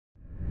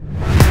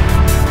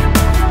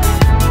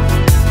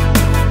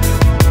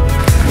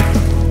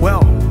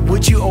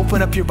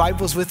open up your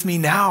Bibles with me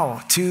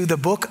now to the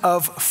book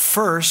of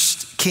 1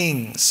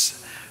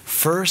 Kings.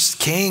 1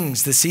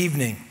 Kings this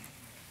evening.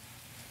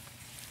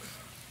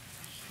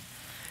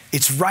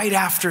 It's right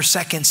after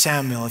 2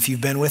 Samuel. If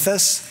you've been with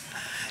us,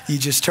 you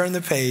just turn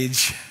the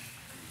page.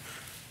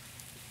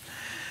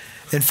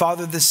 And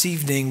Father, this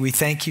evening, we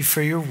thank you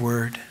for your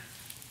word.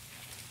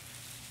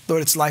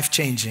 Lord, it's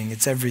life-changing.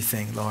 It's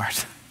everything, Lord.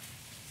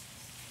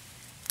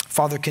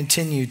 Father,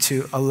 continue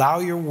to allow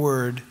your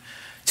word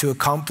to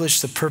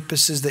accomplish the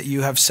purposes that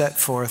you have set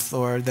forth,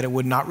 Lord, that it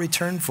would not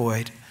return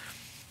void.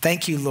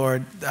 Thank you,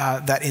 Lord,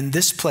 that in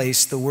this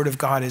place, the word of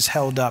God is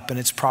held up in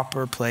its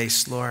proper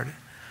place, Lord.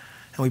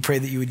 And we pray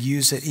that you would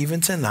use it even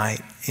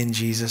tonight in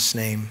Jesus'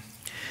 name.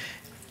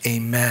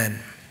 Amen.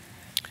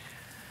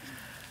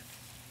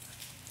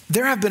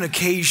 There have been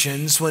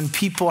occasions when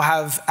people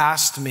have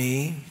asked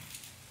me,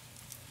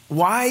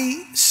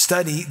 why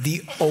study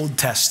the Old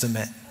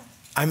Testament?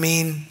 I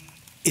mean,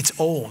 it's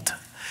old.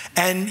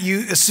 And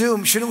you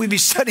assume, shouldn't we be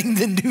studying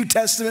the New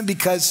Testament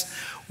because,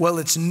 well,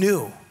 it's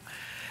new?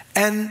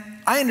 And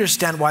I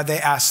understand why they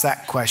ask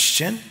that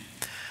question.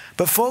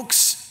 But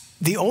folks,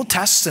 the Old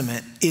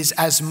Testament is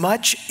as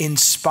much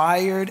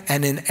inspired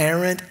and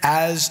inerrant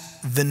as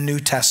the New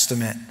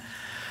Testament.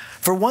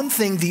 For one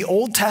thing, the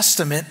Old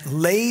Testament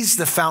lays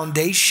the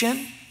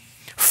foundation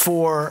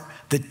for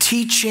the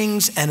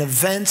teachings and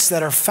events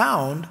that are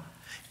found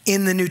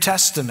in the New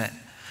Testament.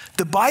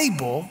 The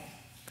Bible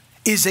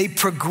is a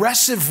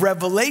progressive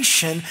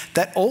revelation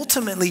that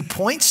ultimately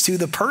points to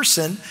the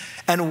person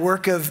and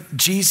work of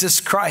Jesus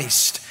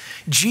Christ.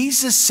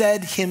 Jesus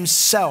said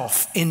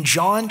himself in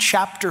John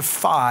chapter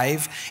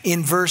 5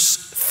 in verse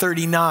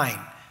 39,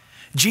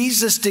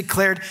 Jesus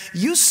declared,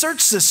 "You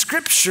search the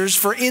scriptures,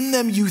 for in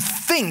them you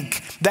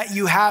think that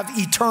you have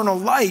eternal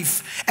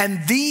life,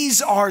 and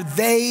these are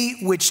they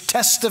which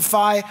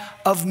testify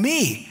of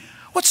me."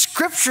 What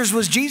scriptures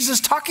was Jesus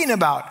talking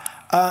about?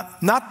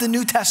 Not the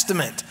New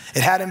Testament.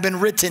 It hadn't been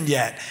written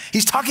yet.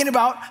 He's talking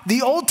about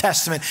the Old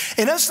Testament.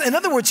 In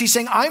other words, he's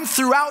saying, I'm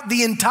throughout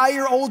the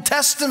entire Old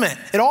Testament.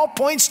 It all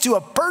points to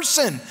a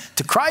person,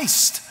 to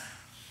Christ.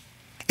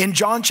 In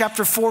John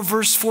chapter 4,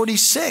 verse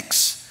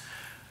 46,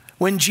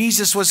 when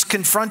Jesus was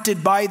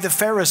confronted by the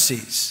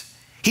Pharisees,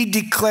 he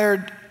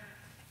declared,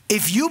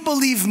 if you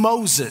believe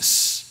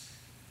Moses,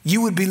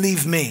 you would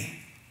believe me,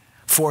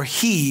 for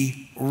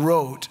he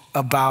wrote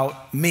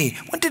about me.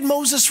 When did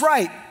Moses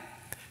write?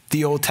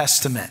 The Old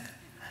Testament.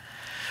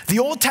 The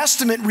Old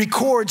Testament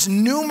records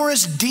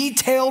numerous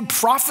detailed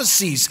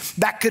prophecies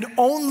that could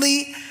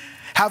only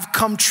have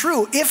come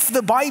true if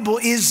the Bible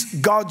is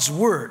God's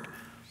word.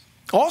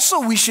 Also,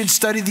 we should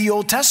study the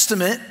Old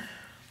Testament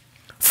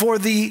for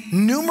the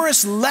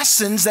numerous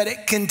lessons that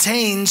it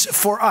contains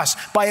for us.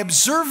 By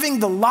observing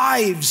the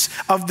lives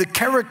of the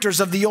characters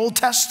of the Old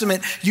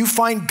Testament, you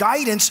find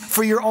guidance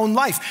for your own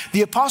life.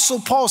 The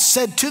Apostle Paul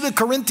said to the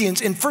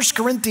Corinthians in 1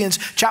 Corinthians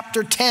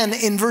chapter 10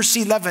 in verse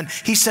 11,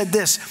 he said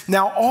this,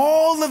 "Now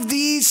all of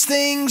these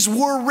things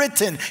were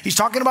written." He's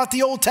talking about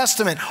the Old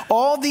Testament.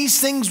 All these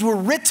things were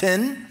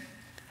written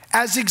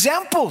as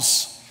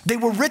examples. They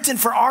were written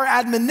for our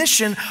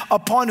admonition,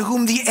 upon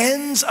whom the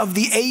ends of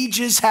the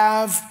ages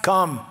have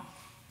come.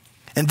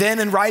 And then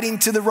in writing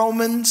to the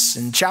Romans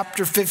in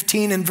chapter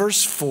 15 and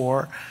verse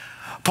 4,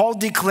 Paul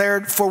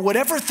declared, for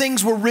whatever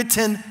things were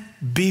written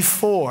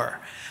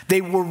before,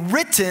 they were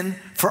written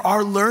for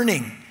our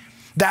learning,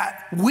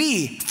 that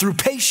we, through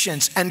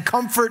patience and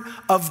comfort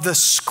of the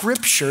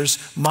scriptures,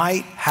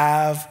 might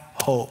have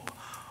hope.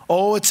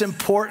 Oh, it's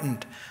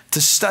important to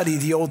study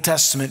the Old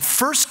Testament.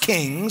 1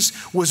 Kings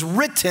was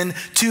written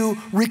to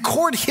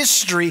record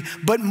history,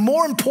 but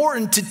more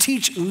important, to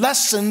teach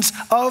lessons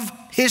of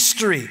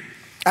history.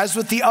 As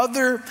with the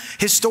other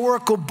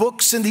historical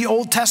books in the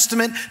Old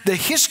Testament, the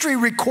history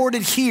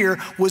recorded here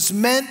was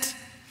meant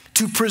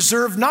to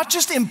preserve not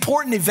just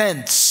important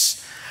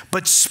events,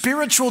 but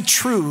spiritual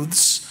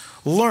truths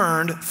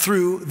learned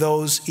through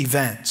those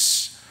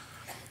events.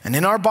 And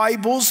in our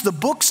Bibles, the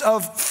books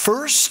of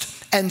 1st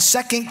and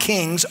 2nd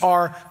Kings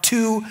are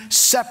two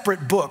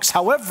separate books.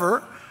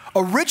 However,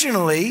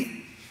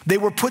 originally, they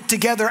were put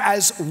together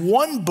as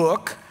one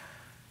book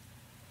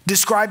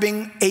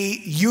describing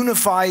a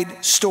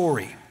unified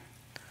story.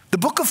 The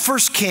book of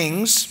 1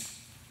 Kings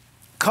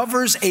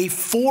covers a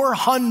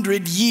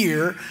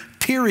 400-year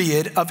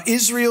period of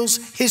Israel's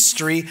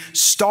history,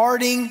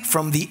 starting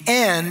from the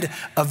end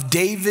of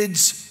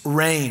David's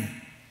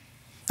reign.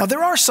 Now,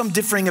 there are some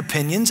differing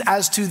opinions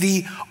as to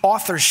the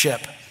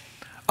authorship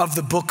of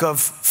the book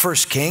of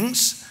 1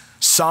 Kings.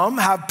 Some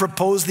have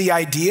proposed the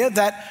idea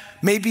that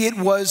maybe it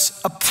was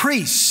a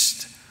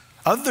priest.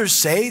 Others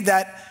say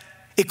that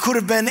it could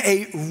have been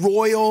a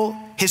royal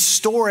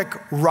historic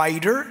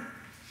writer.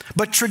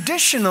 But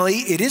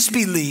traditionally, it is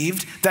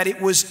believed that it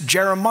was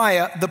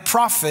Jeremiah the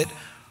prophet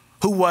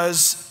who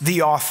was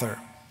the author.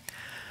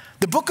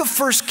 The book of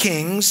 1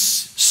 Kings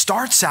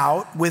starts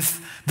out with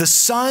the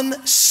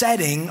sun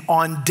setting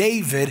on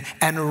David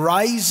and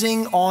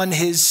rising on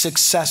his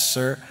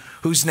successor,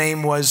 whose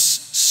name was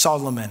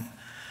Solomon.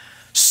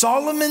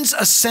 Solomon's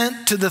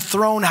ascent to the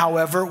throne,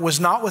 however, was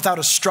not without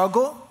a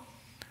struggle,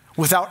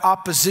 without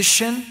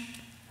opposition,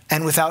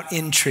 and without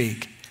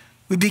intrigue.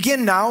 We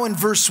begin now in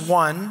verse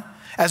 1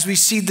 as we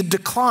see the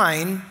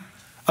decline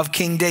of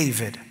King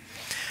David.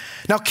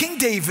 Now, King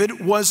David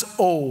was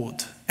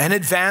old and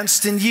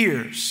advanced in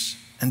years,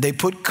 and they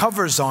put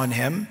covers on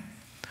him,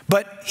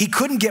 but he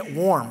couldn't get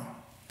warm.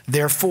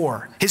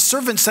 Therefore, his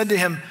servant said to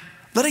him,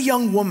 "Let a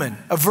young woman,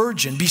 a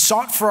virgin, be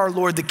sought for our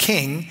Lord the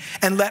king,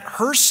 and let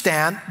her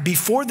stand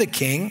before the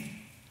king,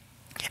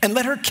 and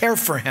let her care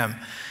for him,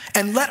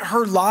 and let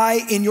her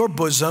lie in your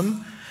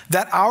bosom,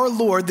 that our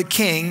Lord the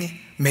king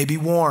may be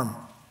warm."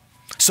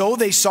 So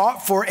they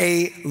sought for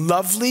a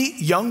lovely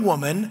young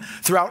woman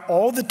throughout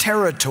all the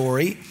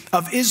territory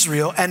of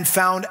Israel and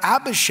found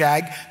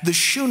Abishag the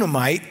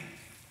Shunammite,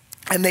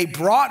 and they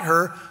brought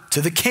her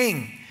to the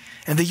king.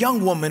 And the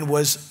young woman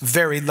was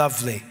very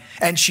lovely,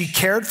 and she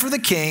cared for the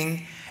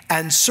king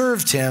and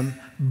served him,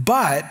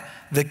 but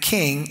the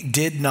king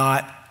did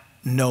not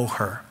know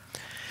her.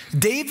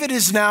 David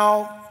is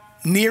now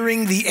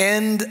nearing the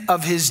end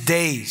of his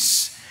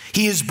days.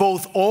 He is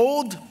both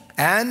old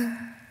and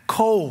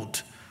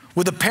cold,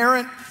 with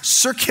apparent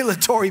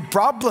circulatory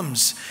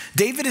problems.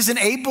 David isn't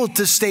able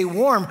to stay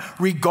warm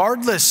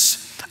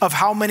regardless of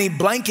how many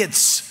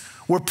blankets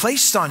were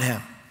placed on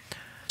him.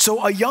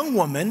 So a young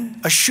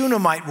woman, a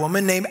Shunammite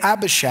woman named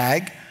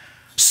Abishag,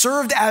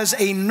 served as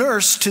a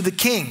nurse to the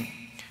king.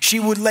 She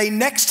would lay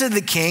next to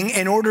the king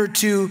in order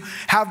to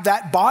have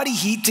that body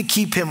heat to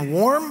keep him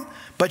warm,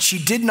 but she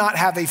did not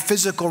have a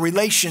physical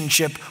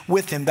relationship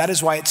with him. That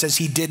is why it says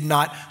he did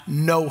not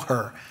know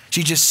her.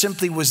 She just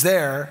simply was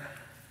there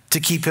to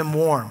keep him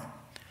warm.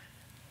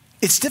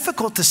 It's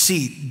difficult to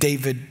see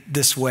David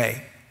this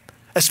way,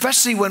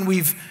 especially when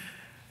we've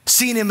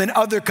seen him in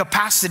other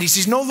capacities.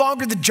 He's no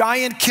longer the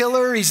giant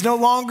killer. He's no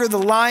longer the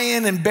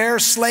lion and bear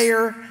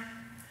slayer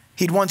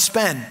he'd once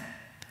been.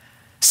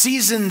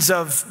 Seasons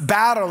of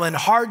battle and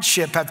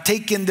hardship have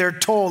taken their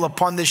toll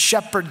upon this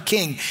shepherd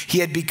king. He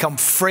had become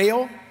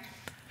frail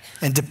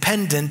and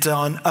dependent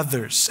on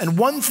others. And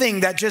one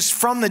thing that just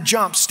from the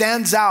jump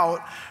stands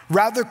out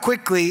rather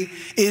quickly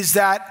is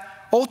that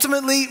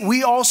ultimately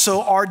we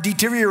also are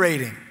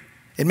deteriorating.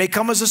 It may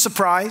come as a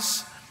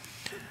surprise.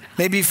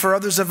 Maybe for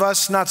others of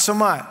us, not so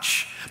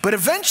much. But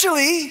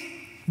eventually,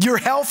 your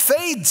health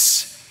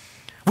fades.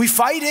 We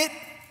fight it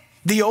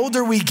the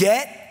older we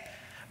get.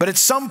 But at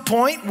some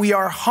point, we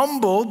are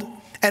humbled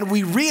and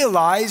we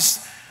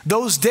realize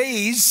those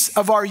days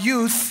of our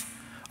youth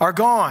are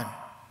gone.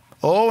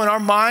 Oh, in our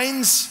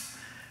minds,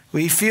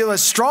 we feel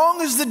as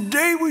strong as the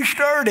day we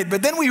started.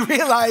 But then we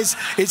realize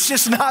it's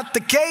just not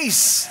the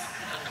case.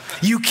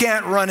 You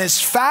can't run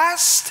as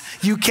fast.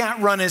 You can't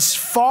run as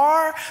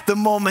far. The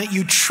moment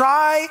you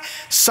try,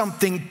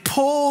 something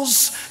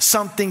pulls,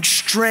 something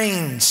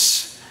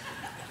strains.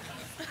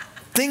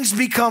 Things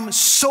become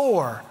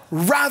sore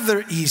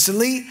rather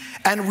easily,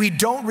 and we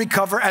don't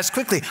recover as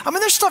quickly. I mean,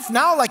 there's stuff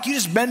now like you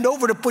just bend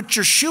over to put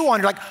your shoe on.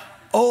 You're like,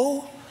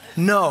 oh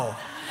no,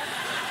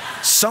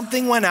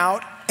 something went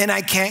out and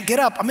I can't get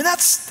up. I mean,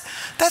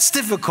 that's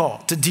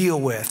difficult to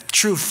deal with,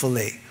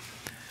 truthfully.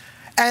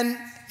 And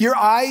your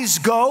eyes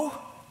go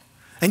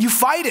and you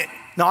fight it.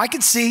 Now I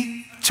can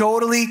see,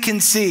 totally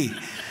can see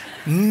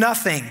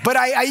nothing, but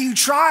you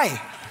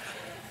try.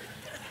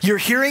 Your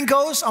hearing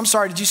goes, I'm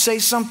sorry, did you say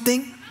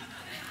something?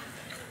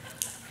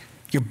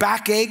 Your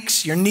back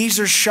aches, your knees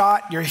are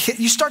shot,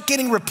 you start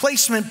getting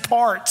replacement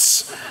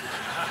parts.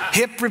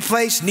 Hip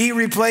replaced, knee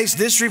replaced,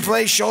 this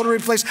replaced, shoulder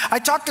replaced. I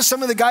talk to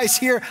some of the guys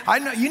here, I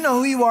know, you know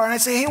who you are, and I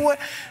say, hey, what?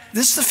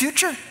 This is the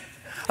future?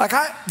 Like,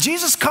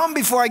 Jesus come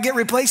before I get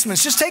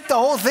replacements. Just take the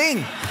whole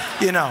thing,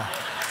 you know.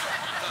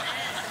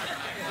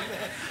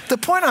 The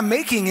point I'm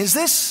making is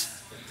this.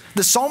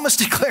 The psalmist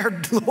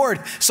declared, Lord,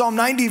 Psalm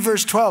 90,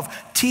 verse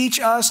 12, teach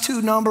us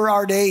to number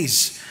our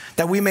days,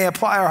 that we may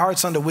apply our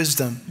hearts unto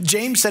wisdom.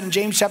 James said in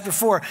James chapter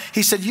 4,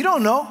 he said, you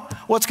don't know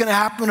what's going to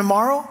happen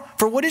tomorrow.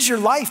 For what is your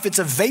life? It's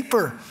a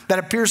vapor that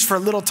appears for a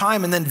little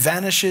time and then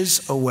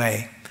vanishes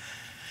away.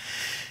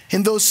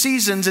 In those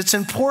seasons, it's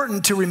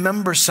important to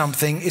remember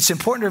something. It's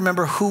important to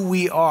remember who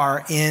we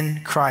are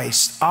in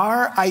Christ.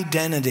 Our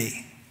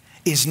identity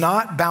is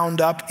not bound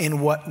up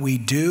in what we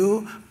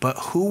do, but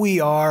who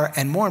we are,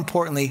 and more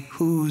importantly,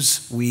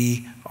 whose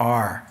we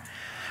are.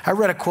 I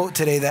read a quote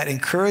today that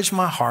encouraged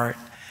my heart,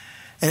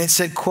 and it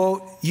said,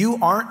 quote, you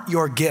aren't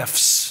your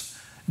gifts.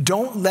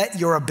 Don't let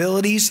your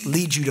abilities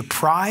lead you to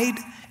pride,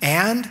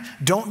 and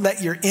don't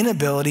let your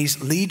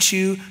inabilities lead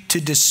you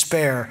to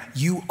despair.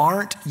 You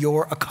aren't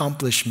your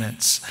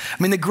accomplishments.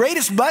 I mean, the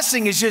greatest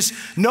blessing is just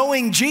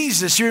knowing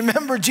Jesus. You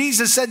remember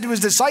Jesus said to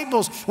his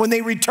disciples when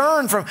they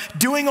returned from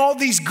doing all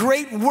these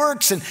great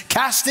works and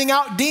casting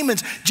out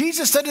demons,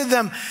 Jesus said to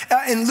them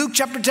in Luke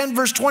chapter 10,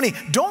 verse 20,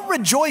 don't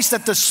rejoice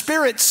that the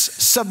spirits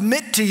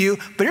submit to you,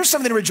 but here's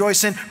something to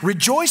rejoice in.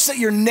 Rejoice that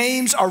your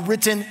names are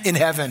written in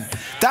heaven.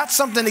 That's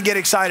something to get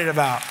excited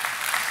about.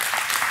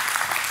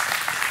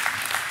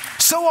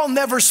 So I'll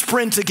never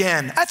sprint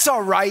again. That's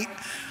all right.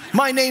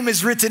 My name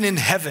is written in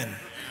heaven.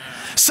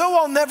 So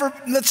I'll never,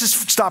 let's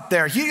just stop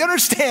there. You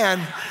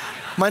understand,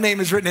 my name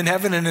is written in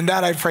heaven, and in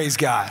that I praise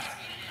God.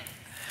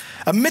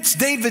 Amidst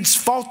David's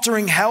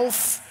faltering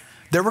health,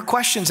 there were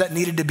questions that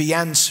needed to be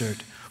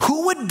answered.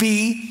 Who would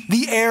be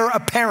the heir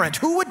apparent?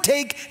 Who would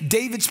take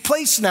David's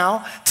place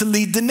now to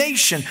lead the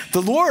nation?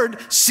 The Lord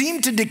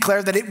seemed to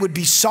declare that it would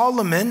be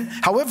Solomon.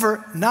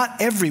 However,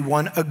 not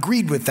everyone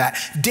agreed with that.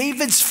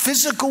 David's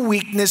physical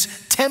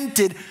weakness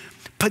tempted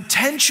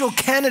potential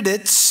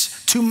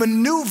candidates to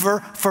maneuver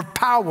for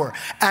power.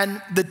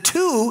 And the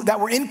two that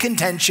were in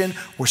contention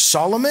were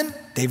Solomon,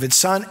 David's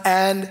son,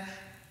 and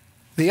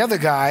the other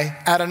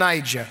guy,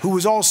 Adonijah, who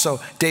was also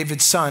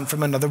David's son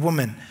from another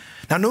woman.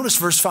 Now notice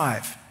verse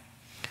 5.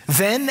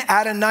 Then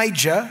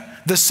Adonijah,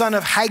 the son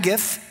of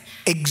Haggith,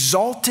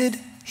 exalted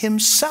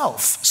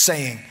himself,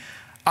 saying,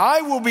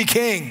 I will be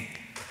king.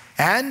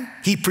 And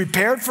he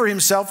prepared for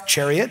himself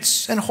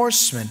chariots and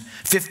horsemen,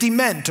 50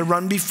 men to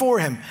run before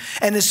him.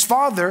 And his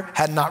father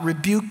had not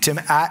rebuked him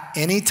at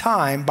any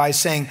time by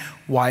saying,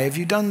 why have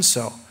you done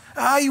so?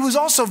 He was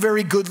also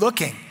very good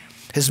looking.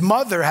 His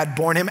mother had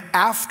borne him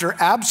after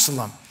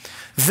Absalom.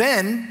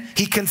 Then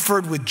he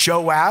conferred with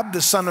Joab,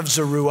 the son of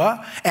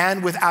Zeruiah,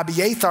 and with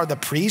Abiathar the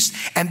priest,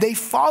 and they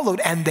followed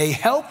and they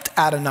helped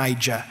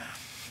Adonijah.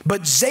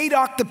 But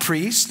Zadok the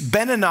priest,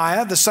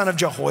 Benaniah the son of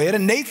Jehoiada,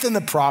 Nathan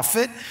the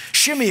prophet,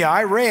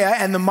 Shimei, Rhea,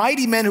 and the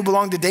mighty men who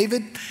belonged to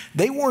David,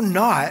 they were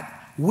not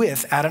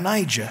with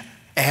Adonijah.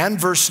 And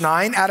verse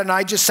 9,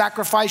 Adonijah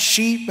sacrificed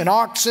sheep and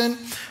oxen,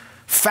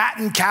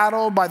 fattened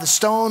cattle by the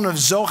stone of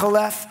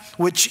Zoheleth,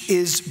 which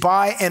is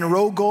by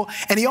Enrogel.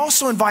 And he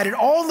also invited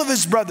all of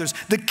his brothers,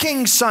 the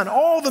king's son,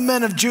 all the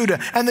men of Judah,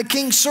 and the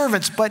king's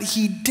servants. But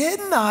he did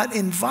not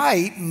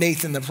invite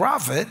Nathan the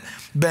prophet,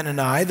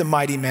 Benaniah, the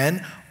mighty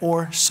men,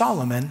 or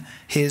Solomon,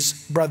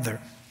 his brother.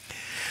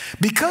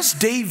 Because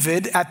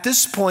David at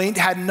this point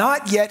had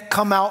not yet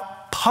come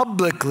out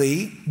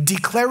publicly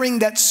declaring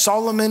that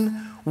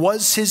Solomon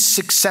was his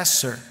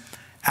successor,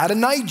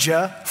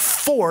 Adonijah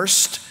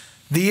forced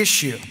the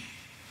issue.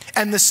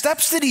 And the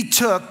steps that he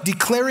took,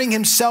 declaring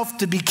himself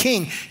to be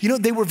king,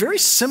 they were very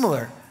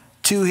similar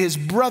to his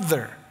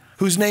brother,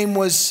 whose name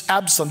was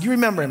Absalom. You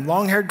remember him,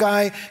 long-haired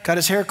guy, got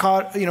his hair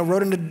caught,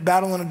 rode into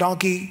battle on a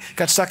donkey,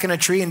 got stuck in a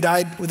tree and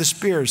died with the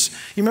spears.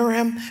 You remember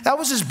him? That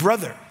was his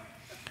brother.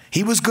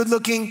 He was good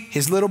looking.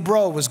 His little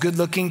bro was good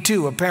looking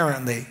too,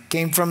 apparently.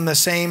 Came from the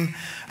same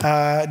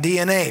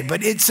DNA.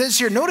 But it says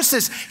here, notice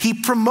this, he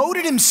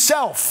promoted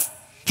himself.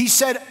 He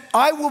said,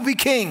 I will be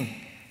king.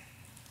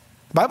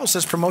 The Bible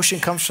says promotion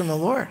comes from the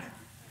Lord.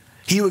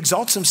 He who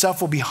exalts himself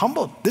will be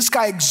humbled. This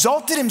guy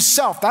exalted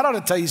himself. That ought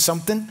to tell you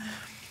something.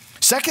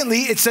 Secondly,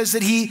 it says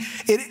that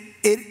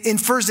it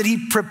infers that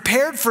he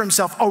prepared for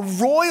himself a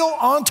royal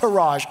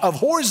entourage of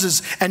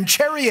horses and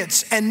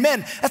chariots and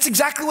men. That's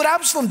exactly what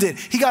Absalom did.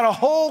 He got a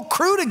whole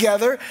crew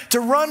together to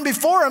run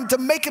before him to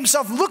make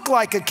himself look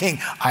like a king.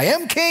 I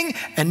am king,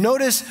 and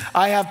notice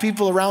I have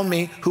people around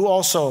me who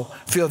also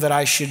feel that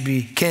I should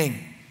be king.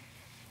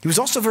 He was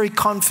also very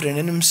confident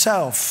in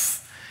himself.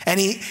 And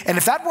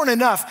if that weren't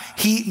enough,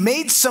 he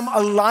made some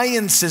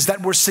alliances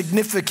that were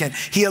significant.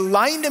 He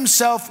aligned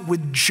himself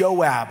with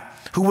Joab,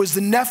 who was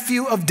the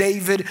nephew of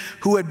David,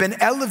 who had been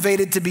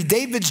elevated to be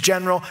David's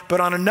general. But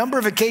on a number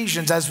of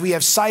occasions, as we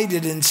have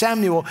cited in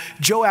Samuel,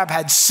 Joab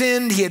had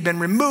sinned, he had been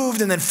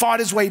removed, and then fought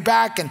his way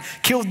back and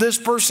killed this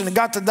person and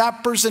got to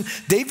that person.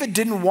 David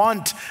didn't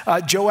want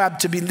Joab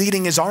to be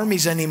leading his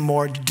armies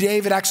anymore.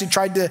 David actually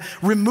tried to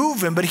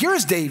remove him. But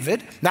here's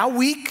David, now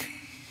weak.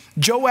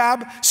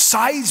 Joab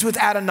sides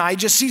with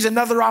Adonijah, sees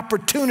another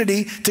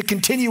opportunity to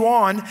continue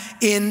on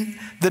in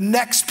the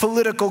next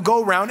political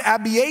go-round.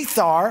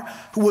 Abiathar,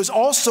 who was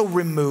also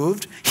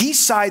removed, he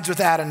sides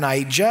with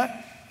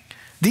Adonijah.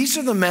 These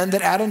are the men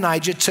that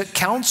Adonijah took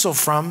counsel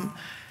from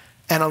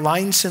and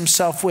aligns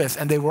himself with,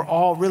 and they were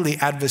all really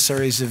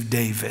adversaries of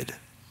David.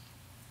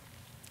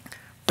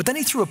 But then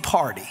he threw a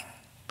party,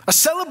 a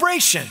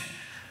celebration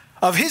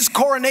of his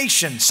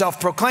coronation,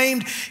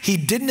 self-proclaimed. He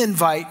didn't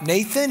invite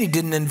Nathan. He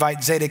didn't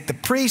invite Zadok the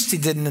priest. He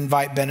didn't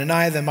invite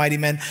Benaniah, the mighty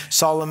men,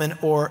 Solomon,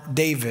 or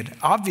David.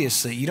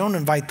 Obviously, you don't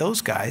invite those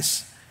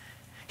guys.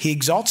 He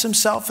exalts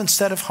himself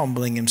instead of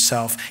humbling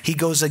himself. He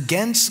goes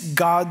against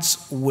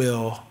God's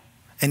will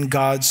and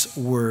God's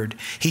word.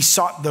 He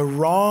sought the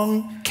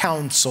wrong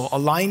counsel,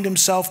 aligned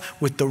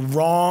himself with the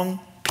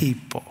wrong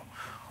people.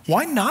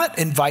 Why not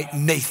invite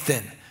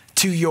Nathan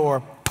to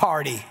your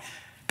party?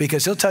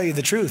 Because he'll tell you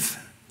the truth,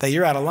 that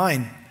you're out of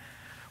line.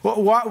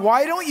 Well,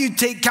 why don't you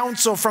take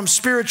counsel from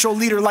spiritual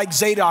leader like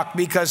Zadok?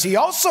 Because he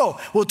also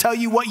will tell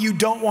you what you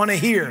don't want to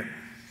hear.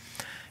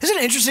 Isn't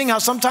it interesting how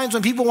sometimes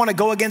when people want to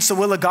go against the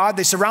will of God,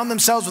 they surround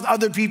themselves with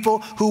other people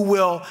who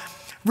will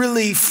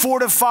really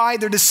fortify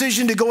their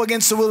decision to go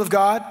against the will of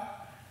God?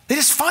 They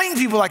just find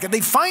people like that.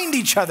 They find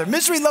each other.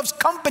 Misery loves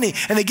company,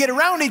 and they get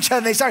around each other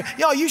and they start,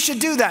 you should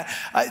do that.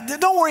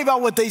 Don't worry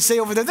about what they say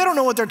over there. They don't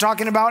know what they're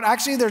talking about.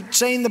 Actually, they're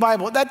saying the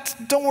Bible.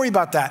 Don't worry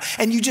about that.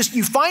 And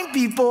you find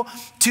people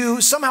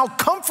to somehow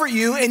comfort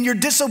you in your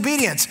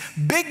disobedience.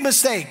 Big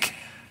mistake.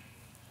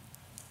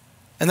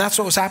 And that's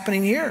what was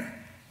happening here.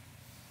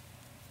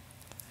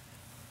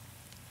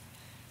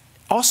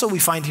 Also, we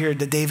find here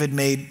that David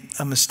made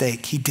a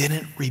mistake. He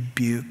didn't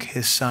rebuke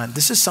his son.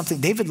 This is something,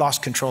 David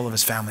lost control of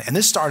his family. And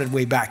this started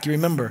way back. You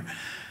remember,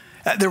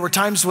 there were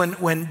times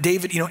when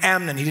David,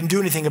 Amnon, he didn't do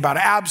anything about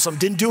it. Absalom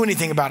didn't do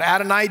anything about it.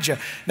 Adonijah,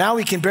 now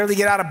he can barely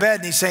get out of bed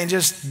and he's saying,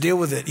 just deal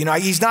with it.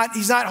 He's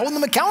not holding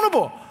them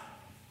accountable.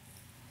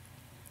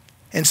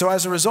 And so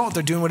as a result,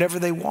 they're doing whatever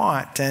they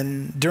want.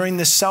 And during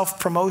this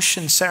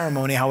self-promotion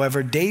ceremony,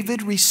 however,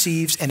 David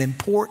receives an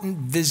important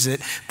visit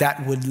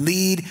that would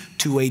lead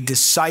to a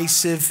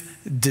decisive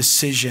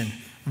decision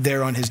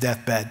there on his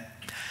deathbed.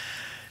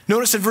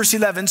 Notice in verse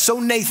 11, so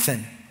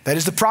Nathan, that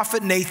is the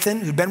prophet Nathan,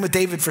 who'd been with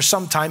David for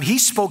some time, he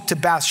spoke to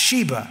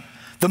Bathsheba,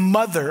 the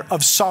mother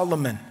of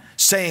Solomon,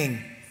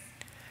 saying,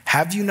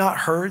 have you not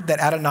heard that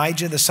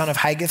Adonijah, the son of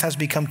Haggith, has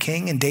become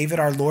king, and David,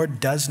 our Lord,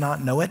 does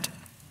not know it?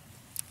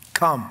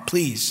 Come,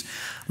 please,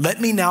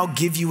 let me now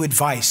give you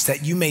advice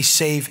that you may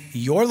save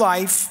your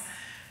life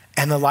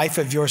and the life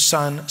of your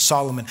son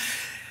Solomon.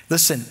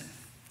 Listen,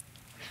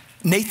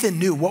 Nathan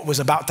knew what was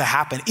about to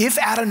happen. If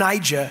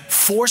Adonijah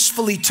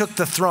forcefully took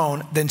the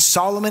throne, then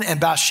Solomon and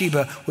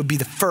Bathsheba would be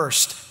the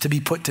first to be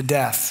put to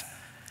death.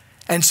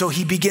 And so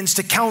he begins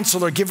to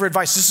counsel or give her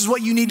advice. This is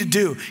what you need to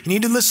do. You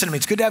need to listen to me.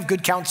 It's good to have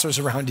good counselors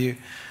around you.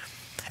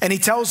 And he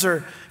tells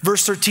her,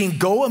 verse 13,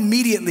 go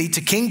immediately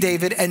to King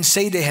David and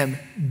say to him,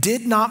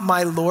 did not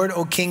my Lord,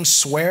 O king,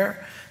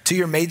 swear to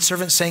your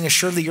maidservant, saying,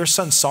 assuredly your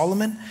son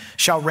Solomon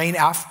shall reign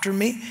after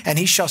me, and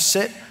he shall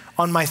sit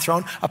on my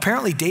throne?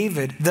 Apparently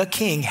David, the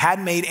king,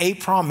 had made a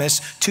promise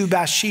to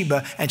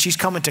Bathsheba, and she's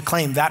coming to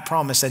claim that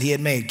promise that he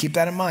had made. Keep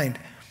that in mind.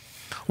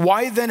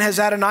 Why then has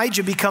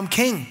Adonijah become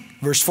king?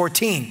 Verse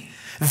 14.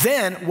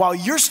 Then, while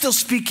you're still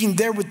speaking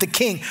there with the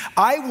king,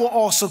 I will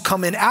also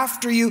come in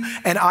after you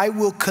and I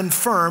will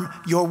confirm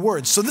your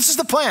words. So this is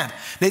the plan.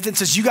 Nathan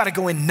says, you got to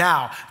go in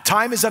now.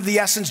 Time is of the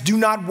essence. Do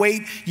not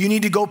wait. You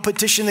need to go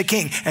petition the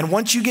king. And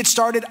once you get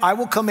started, I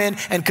will come in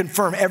and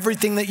confirm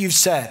everything that you've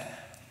said.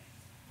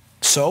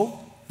 So,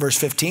 verse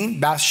 15,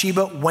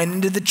 Bathsheba went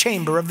into the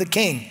chamber of the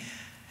king.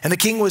 And the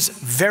king was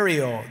very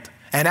old.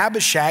 And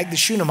Abishag, the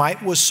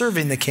Shunammite, was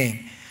serving the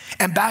king.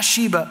 And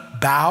Bathsheba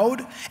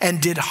bowed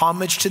and did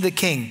homage to the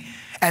king.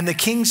 And the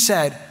king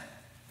said,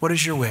 what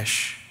is your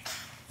wish?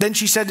 Then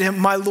she said to him,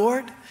 my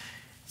lord,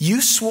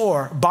 you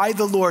swore by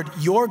the Lord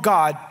your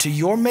God to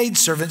your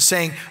maidservant,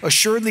 saying,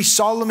 assuredly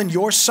Solomon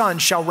your son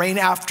shall reign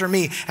after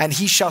me, and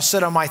he shall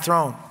sit on my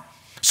throne.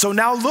 So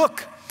now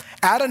look,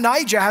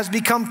 Adonijah has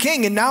become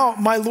king, and now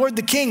my lord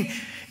the king,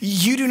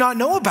 you do not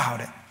know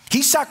about it.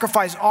 He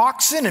sacrificed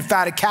oxen and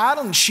fatted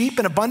cattle and sheep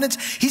in abundance.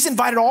 He's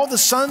invited all the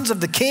sons of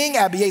the king,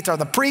 Abiathar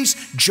the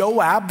priest,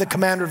 Joab, the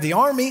commander of the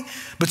army.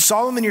 But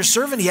Solomon, your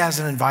servant, he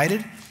hasn't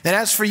invited. And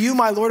as for you,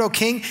 my lord, O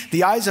king,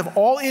 the eyes of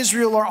all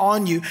Israel are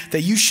on you, that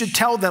you should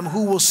tell them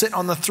who will sit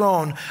on the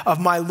throne of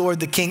my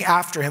lord the king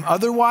after him.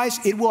 Otherwise,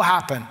 it will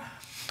happen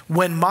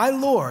when my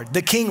lord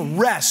the king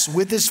rests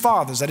with his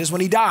fathers, that is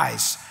when he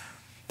dies,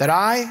 that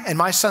I and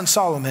my son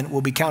Solomon will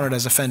be counted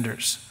as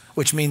offenders.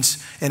 Which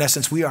means, in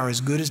essence, we are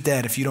as good as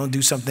dead if you don't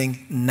do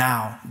something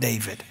now,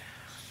 David.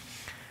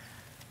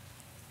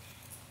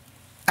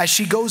 As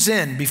she goes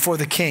in before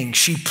the king,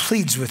 she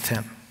pleads with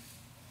him.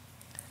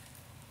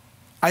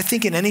 I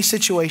think in any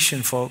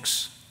situation,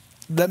 folks,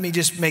 let me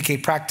just make a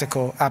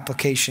practical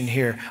application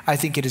here. I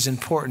think it is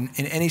important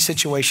in any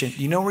situation.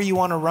 You know where you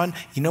want to run?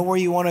 You know where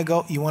you want to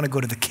go? You want to go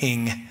to the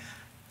king.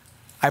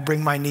 I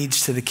bring my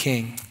needs to the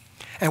king.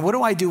 And what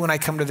do I do when I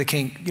come to the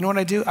king? You know what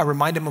I do? I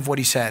remind him of what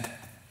he said.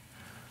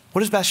 What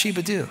does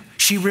Bathsheba do?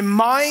 She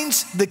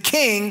reminds the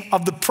king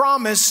of the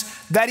promise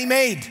that he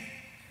made.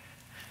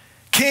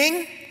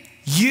 King,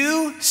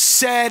 you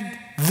said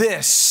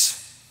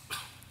this.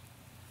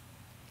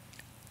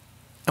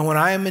 And when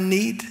I am in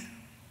need,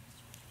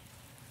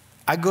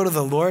 I go to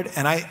the Lord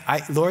and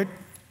Lord,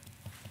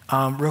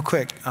 real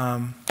quick,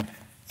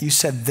 you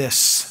said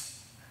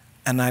this,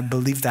 and I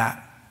believe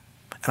that.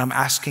 And I'm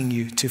asking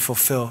you to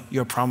fulfill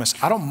your promise.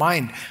 I don't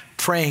mind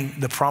praying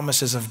the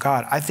promises of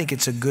God. I think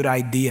it's a good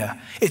idea.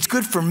 It's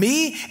good for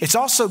me. It's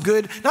also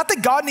good, not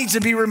that God needs to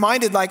be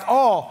reminded like,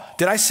 oh,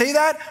 did I say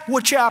that?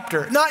 What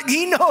chapter? Not,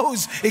 he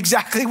knows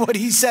exactly what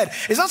he said.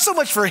 It's not so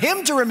much for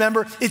him to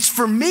remember, it's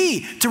for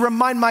me to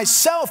remind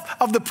myself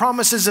of the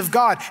promises of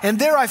God. And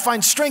there I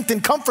find strength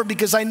and comfort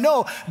because I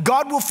know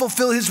God will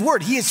fulfill his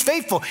word. He is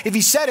faithful. If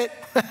he said it,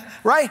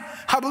 right?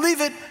 I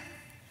believe it.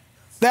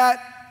 That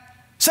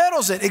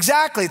settles it.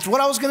 Exactly. It's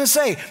what I was going to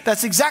say.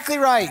 That's exactly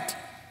right.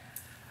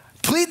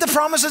 Plead the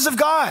promises of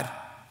God.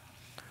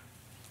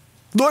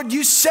 Lord,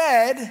 you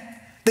said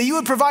that you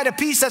would provide a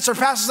peace that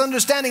surpasses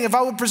understanding if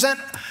I would present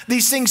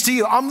these things to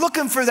you. I'm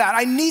looking for that.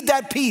 I need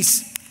that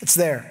peace. It's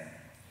there.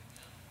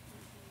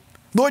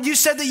 Lord, you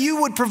said that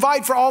you would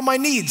provide for all my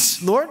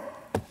needs. Lord,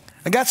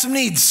 I got some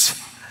needs.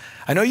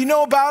 I know you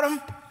know about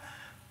them,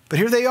 but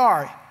here they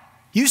are.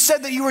 You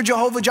said that you were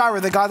Jehovah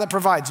Jireh, the God that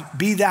provides.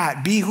 Be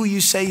that. Be who you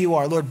say you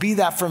are. Lord, be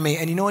that for me.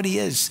 And you know what he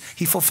is?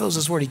 He fulfills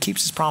his word. He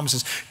keeps his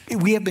promises.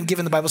 We have been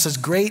given, the Bible says,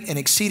 great and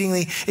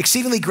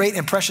exceedingly great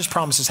and precious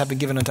promises have been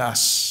given unto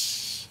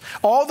us.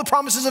 All the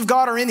promises of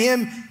God are in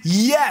him.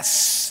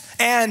 Yes,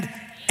 and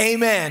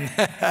amen.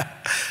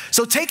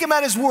 So take him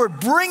at his word,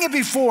 bring it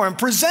before him,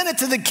 present it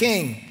to the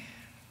king.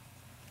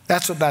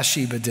 That's what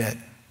Bathsheba did.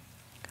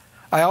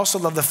 I also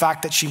love the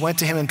fact that she went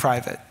to him in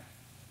private,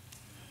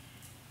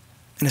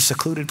 in a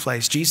secluded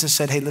place. Jesus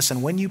said, hey,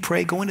 listen, when you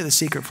pray, go into the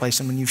secret place,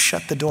 and when you've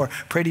shut the door,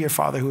 pray to your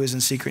Father who is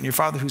in secret, and your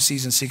Father who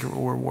sees in secret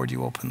will reward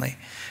you openly.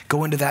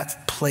 Go into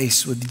that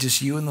place with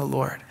just you and the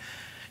Lord.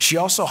 She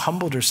also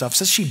humbled herself. It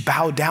says she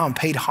bowed down,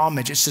 paid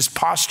homage. It's this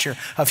posture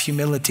of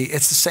humility.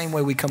 It's the same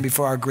way we come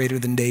before our greater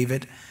than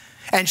David.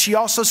 And she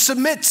also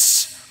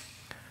submits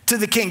to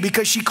the king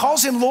because she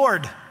calls him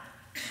Lord.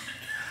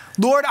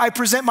 Lord, I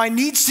present my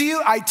needs to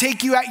you. I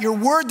take you at your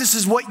word. This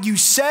is what you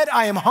said.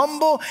 I am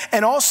humble,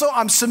 and also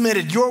I'm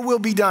submitted. Your will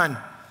be done.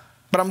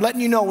 But I'm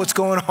letting you know what's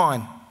going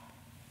on.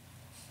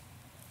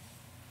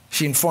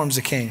 She informs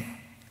the king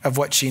of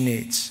what she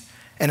needs.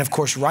 And of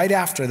course, right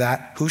after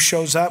that, who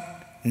shows up?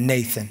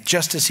 Nathan,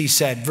 just as he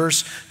said,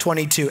 verse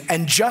 22.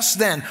 And just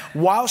then,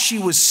 while she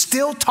was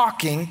still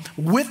talking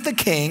with the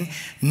king,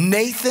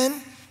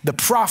 Nathan, the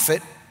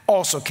prophet,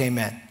 also came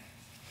in.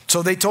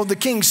 So they told the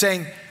king,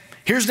 saying,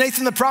 here's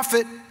Nathan the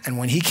prophet. And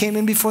when he came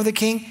in before the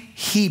king,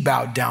 he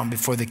bowed down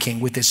before the king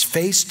with his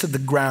face to the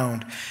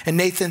ground. And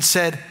Nathan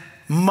said,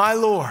 my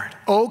Lord,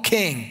 O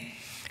king,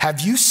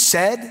 have you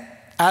said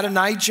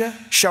Adonijah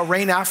shall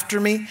reign after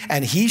me,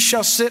 and he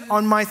shall sit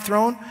on my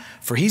throne?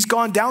 For he's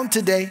gone down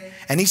today,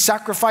 and he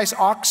sacrificed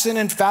oxen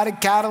and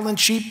fatted cattle and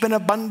sheep in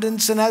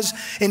abundance, and has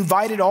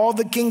invited all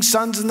the king's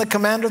sons and the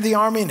commander of the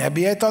army and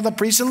Abiathar the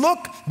priest. And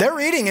look, they're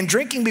eating and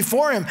drinking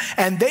before him,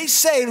 and they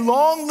say,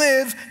 long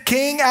live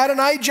King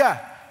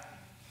Adonijah.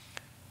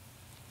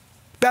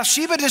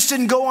 Bathsheba just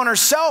didn't go on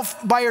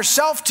by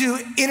herself to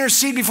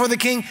intercede before the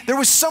king. There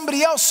was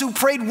somebody else who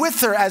prayed with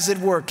her, as it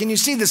were. Can you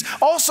see this?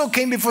 Also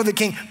came before the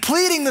king,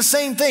 pleading the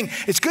same thing.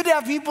 It's good to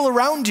have people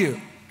around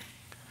you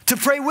to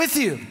pray with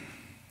you,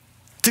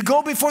 to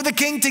go before the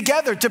king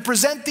together, to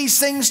present these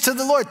things to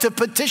the Lord, to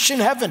petition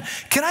heaven.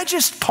 Can I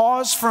just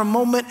pause for a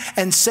moment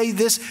and say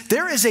this?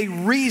 There is a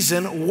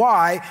reason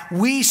why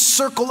we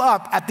circle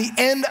up at the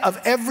end of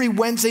every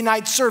Wednesday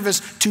night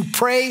service to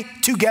pray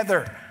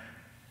together.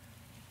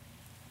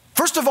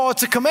 First of all,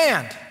 it's a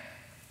command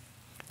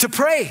to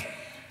pray.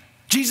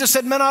 Jesus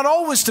said, men ought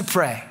always to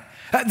pray.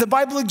 The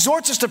Bible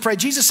exhorts us to pray.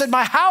 Jesus said,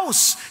 my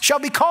house shall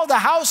be called a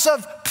house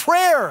of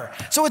prayer.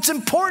 So it's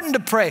important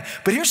to pray.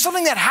 But here's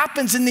something that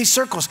happens in these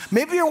circles.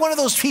 Maybe you're one of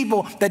those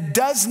people that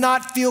does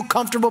not feel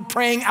comfortable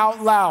praying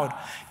out loud.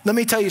 Let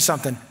me tell you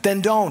something.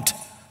 Then don't.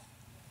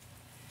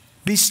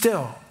 Be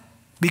still.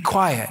 Be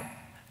quiet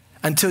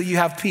until you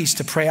have peace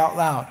to pray out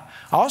loud.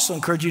 I also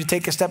encourage you to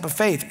take a step of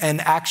faith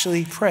and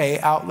actually pray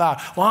out loud.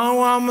 Well,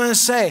 I'm going to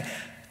say,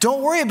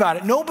 don't worry about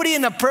it. Nobody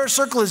in the prayer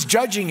circle is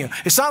judging you.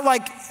 It's not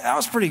like, that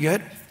was pretty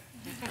good.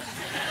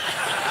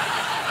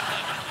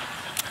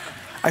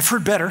 I've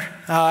heard better.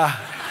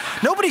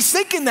 Nobody's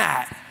thinking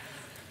that.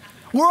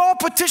 We're all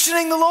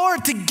petitioning the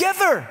Lord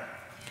together.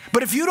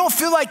 But if you don't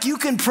feel like you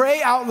can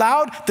pray out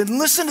loud, then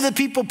listen to the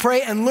people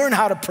pray and learn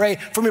how to pray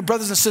from your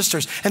brothers and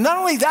sisters. And not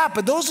only that,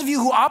 but those of you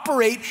who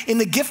operate in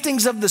the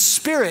giftings of the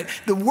Spirit,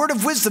 the word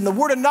of wisdom, the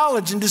word of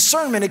knowledge and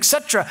discernment,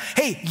 etc.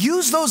 Hey,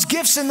 use those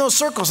gifts in those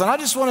circles. And I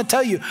just want to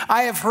tell you,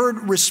 I have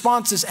heard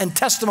responses and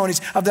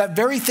testimonies of that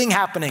very thing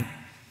happening.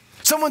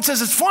 Someone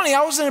says, it's funny,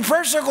 I was in a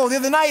prayer circle the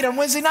other night on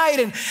Wednesday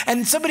night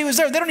and somebody was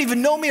there. They don't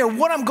even know me or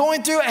what I'm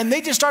going through. And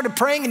they just started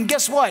praying. And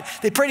guess what?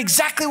 They prayed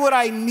exactly what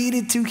I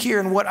needed to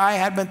hear and what I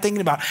had been thinking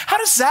about. How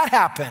does that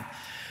happen?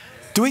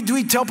 Do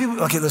we tell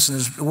people, okay,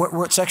 listen,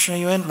 what section are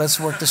you in?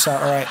 Let's work this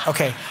out. All right.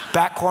 Okay.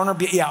 Back corner.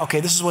 Yeah. Okay.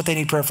 This is what they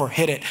need prayer for.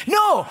 Hit it.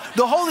 No,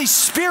 the Holy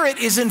Spirit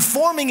is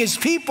informing his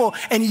people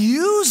and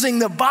using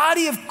the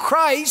body of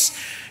Christ,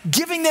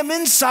 giving them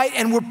insight,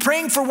 and we're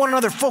praying for one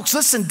another. Folks,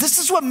 listen, this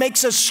is what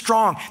makes us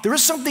strong. There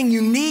is something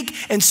unique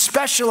and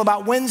special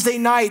about Wednesday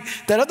night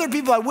that other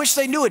people, I wish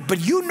they knew it,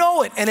 but you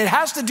know it, and it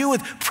has to do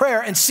with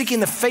prayer and seeking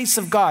the face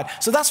of God.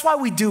 So that's why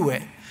we do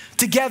it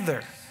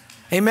together.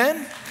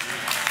 Amen?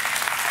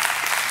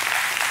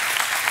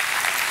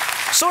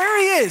 So here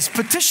he is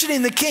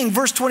petitioning the king,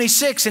 verse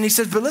 26, and he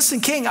says, but listen,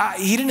 king,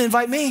 he didn't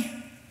invite me.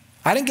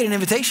 I didn't get an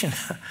invitation.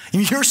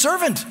 You're a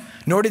servant.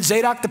 Nor did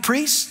Zadok the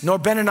priest, nor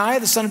Benaniah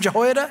the son of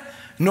Jehoiada,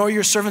 nor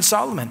your servant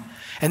Solomon.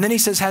 And then he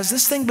says, has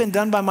this thing been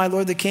done by my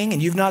lord the king,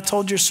 and you've not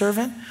told your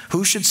servant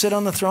who should sit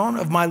on the throne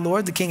of my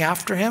lord the king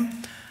after him?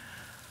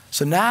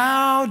 So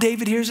now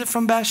David hears it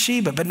from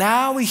Bathsheba, but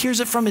now he hears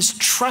it from his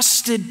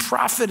trusted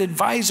prophet,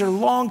 advisor,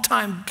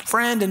 longtime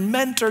friend and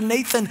mentor,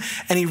 Nathan,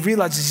 and he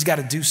realizes he's got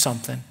to do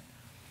something.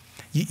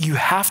 You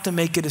have to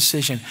make a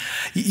decision.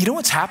 You know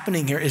what's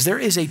happening here is there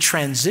is a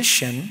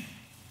transition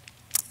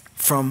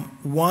from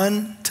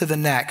one to the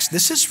next.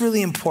 This is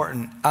really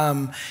important.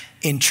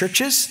 In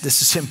churches,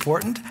 this is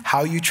important,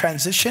 how you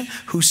transition,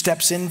 who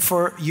steps in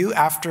for you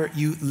after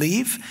you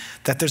leave,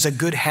 that there's a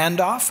good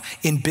handoff.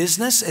 In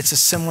business, it's a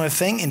similar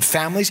thing. In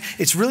families,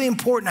 it's really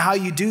important how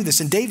you do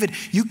this. And David,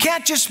 you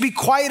can't just be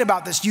quiet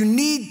about this. You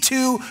need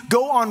to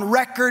go on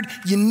record.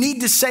 You need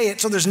to say it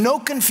so there's no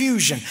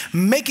confusion.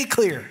 Make it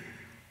clear.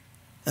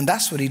 And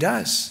that's what he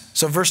does.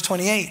 So verse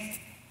 28,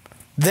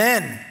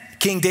 then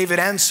King David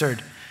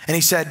answered, and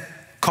he said,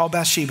 call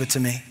Bathsheba to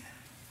me.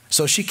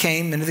 So she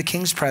came into the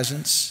king's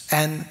presence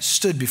and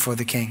stood before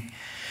the king.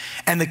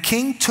 And the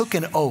king took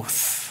an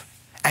oath,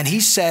 and he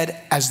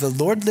said, as the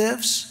Lord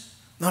lives,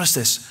 notice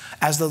this,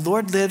 as the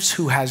Lord lives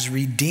who has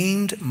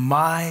redeemed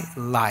my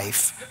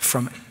life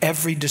from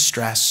every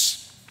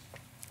distress,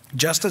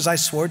 just as I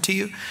swore to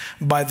you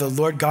by the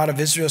Lord God of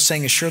Israel,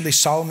 saying, assuredly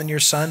Solomon your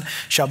son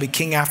shall be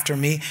king after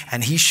me,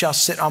 and he shall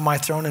sit on my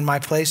throne in my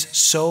place,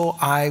 so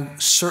I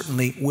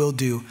certainly will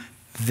do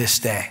this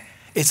day.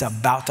 It's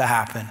about to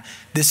happen.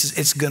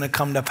 It's going to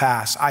come to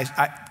pass.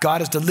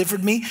 God has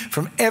delivered me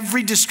from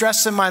every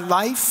distress in my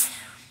life.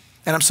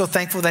 And I'm so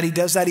thankful that he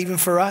does that even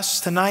for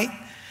us tonight.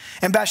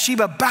 And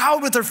Bathsheba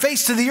bowed with her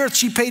face to the earth.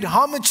 She paid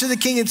homage to the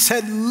king and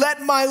said,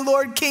 let my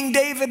Lord King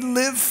David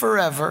live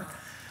forever.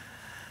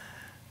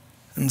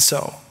 And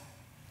so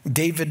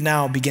David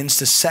now begins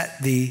to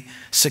set the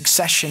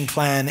succession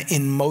plan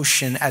in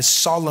motion as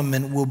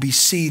Solomon will be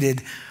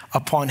seated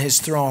upon his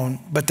throne.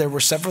 But there were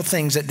several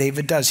things that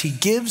David does. He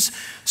gives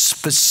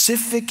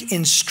specific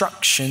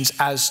instructions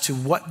as to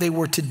what they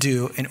were to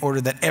do in order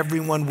that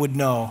everyone would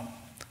know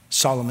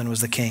Solomon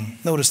was the king.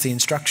 Notice the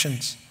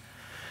instructions.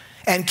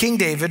 And King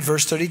David,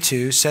 verse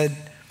 32, said,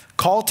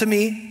 call to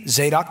me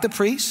Zadok the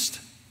priest,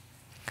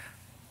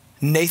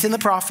 Nathan the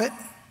prophet,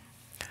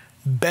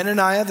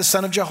 Benaniah the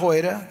son of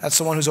Jehoiada, that's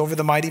the one who's over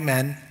the mighty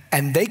men,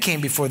 and they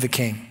came before the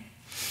king.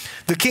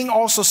 The king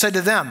also said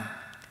to them,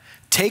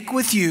 take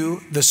with you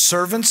the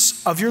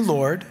servants of your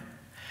Lord,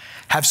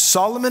 have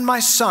Solomon my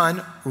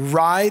son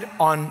ride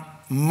on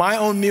my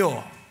own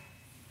mule,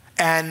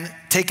 and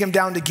take him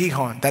down to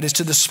Gihon, that is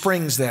to the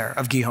springs there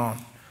of Gihon.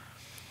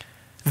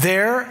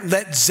 There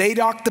let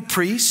Zadok the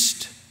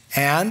priest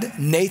and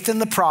Nathan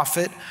the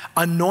prophet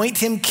anoint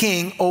him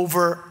king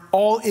over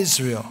all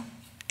Israel,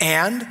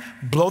 and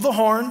blow the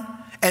horn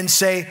and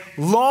say,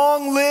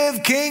 long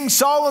live King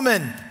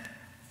Solomon.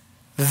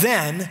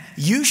 Then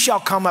you shall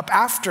come up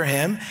after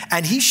him,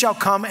 and he shall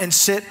come and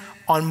sit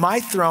on my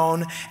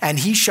throne, and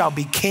he shall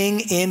be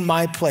king in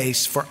my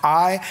place, for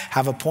I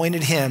have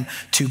appointed him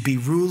to be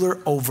ruler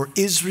over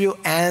Israel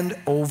and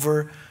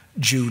over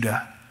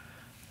Judah.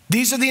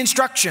 These are the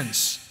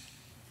instructions.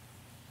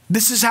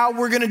 This is how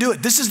we're going to do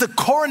it. This is the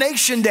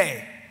coronation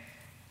day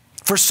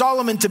for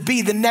Solomon to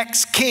be the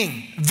next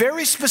king.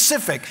 Very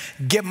specific.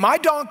 Get my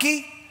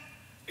donkey,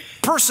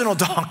 personal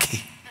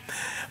donkey,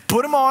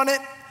 put him on it,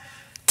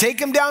 take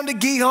him down to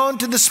Gihon,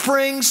 to the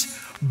springs,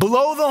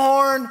 blow the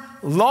horn,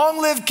 long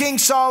live King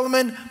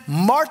Solomon,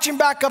 march him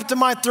back up to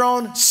my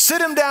throne, sit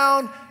him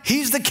down,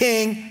 he's the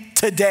king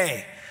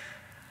today.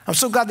 I'm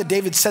so glad that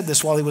David said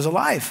this while he was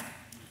alive.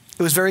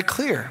 It was very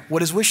clear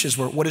what his wishes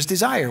were, what his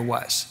desire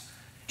was.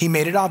 He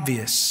made it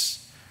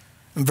obvious.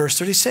 In verse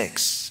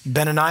 36,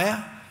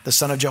 Benaniah, the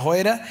son of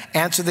Jehoiada,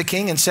 answered the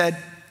king and said,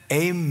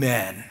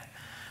 amen.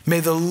 May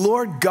the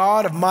Lord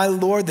God of my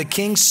Lord the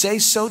king say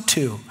so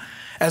too.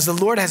 As the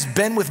Lord has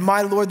been with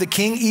my Lord the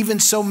king, even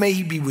so may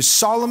he be with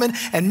Solomon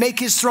and make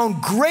his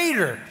throne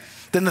greater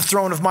than the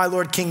throne of my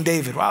Lord King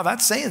David. Wow,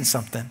 that's saying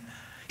something.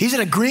 He's in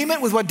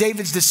agreement with what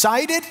David's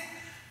decided,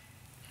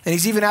 and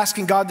he's even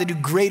asking God to do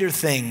greater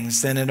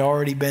things than had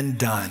already been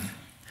done.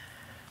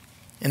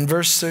 In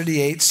verse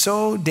 38,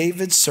 so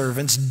David's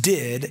servants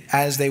did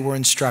as they were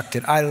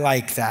instructed. I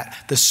like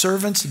that. The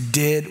servants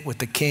did what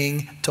the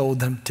king told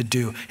them to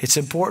do. It's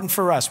important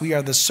for us. We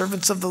are the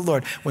servants of the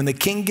Lord. When the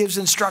king gives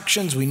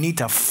instructions, we need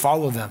to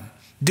follow them.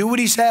 Do what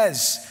he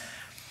says.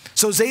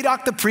 So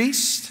Zadok the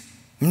priest,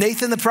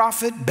 Nathan the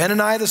prophet,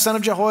 Benaniah the son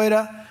of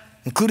Jehoiada,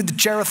 included the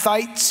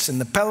Cherethites and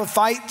the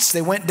Pelethites.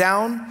 They went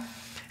down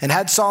and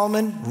had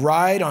Solomon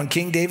ride on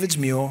King David's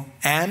mule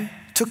and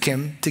took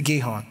him to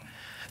Gihon.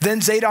 Then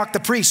Zadok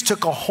the priest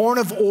took a horn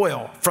of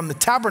oil from the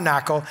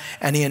tabernacle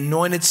and he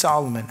anointed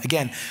Solomon.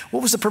 Again,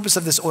 what was the purpose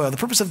of this oil? The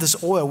purpose of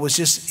this oil was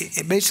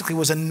it basically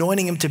was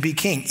anointing him to be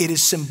king. It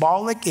is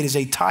symbolic, it is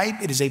a type,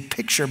 it is a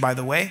picture, by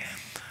the way,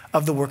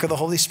 of the work of the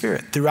Holy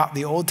Spirit throughout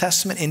the Old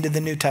Testament into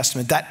the New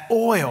Testament. That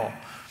oil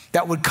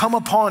that would come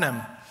upon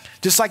him,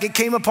 just like it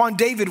came upon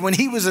David when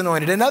he was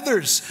anointed and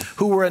others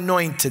who were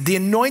anointed. The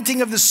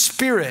anointing of the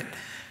Spirit,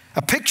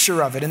 a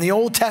picture of it in the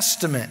Old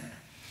Testament,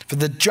 for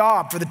the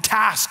job, for the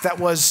task that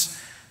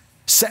was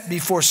set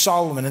before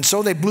Solomon. And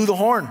so they blew the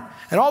horn.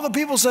 And all the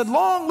people said,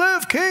 long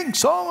live King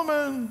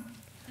Solomon.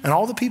 And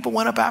all the people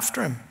went up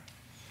after him.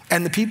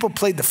 And the people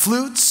played the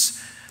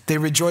flutes. They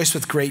rejoiced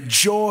with great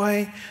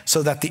joy,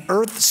 so that the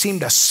earth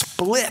seemed to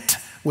split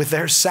with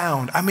their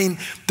sound. I mean,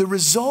 the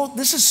result,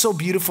 this is so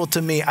beautiful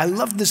to me. I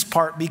love this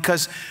part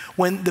because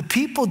when the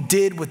people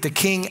did what the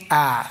king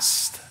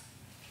asked,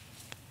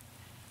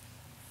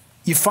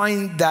 you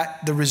find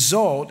that the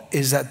result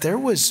is that there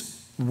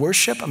was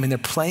worship. I mean, they're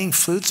playing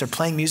flutes, they're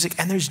playing music,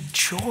 and there's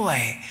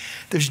joy.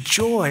 There's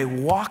joy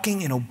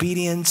walking in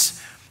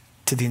obedience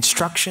to the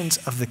instructions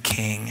of the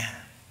king.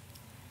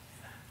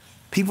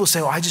 People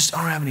say, well, I don't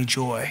have any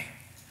joy.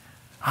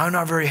 I'm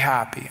not very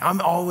happy. I'm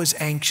always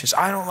anxious.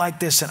 I don't like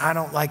this and I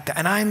don't like that.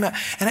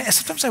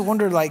 Sometimes I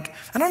wonder, like,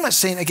 and I'm not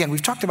saying, again,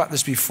 we've talked about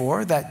this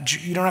before,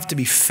 that you don't have to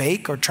be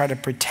fake or try to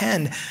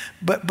pretend.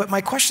 But my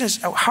question is,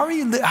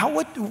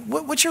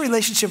 what's your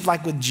relationship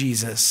like with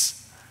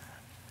Jesus?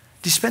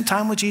 Do you spend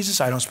time with Jesus?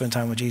 I don't spend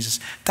time with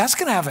Jesus. That's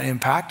going to have an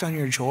impact on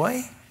your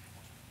joy.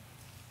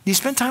 Do you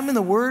spend time in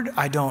the Word?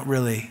 I don't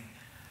really.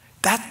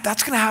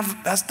 That'll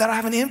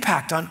have an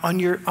impact on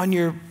your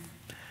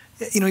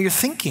your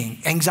thinking,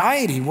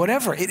 anxiety,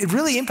 whatever. It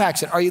really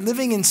impacts it. Are you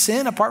living in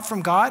sin apart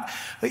from God?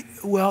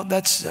 Well,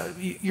 that's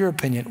your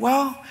opinion.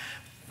 Well,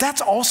 that's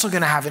also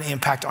going to have an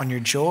impact on your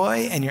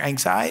joy and your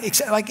anxiety.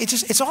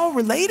 It's all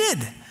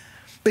related.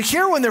 But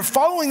here, when they're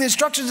following the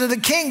instructions of the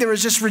king, there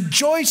is just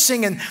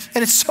rejoicing, and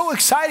it's so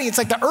exciting. It's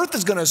like the earth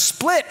is going to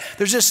split.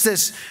 There's just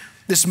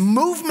this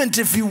movement,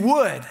 if you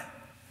would,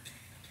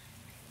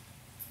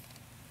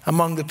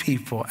 among the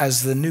people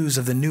as the news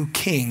of the new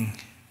king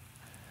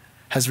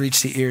has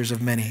reached the ears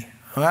of many.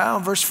 Well,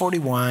 verse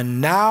 41,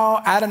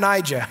 now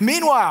Adonijah.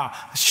 Meanwhile,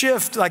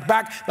 shift,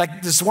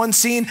 back, this one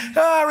scene,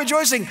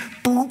 rejoicing.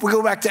 Boop, we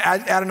go back to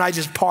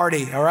Adonijah's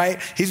party, all right?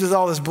 He's with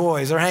all his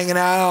boys. They're hanging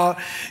out,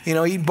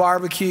 eat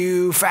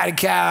barbecue, fatted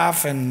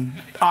calf, and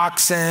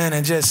oxen,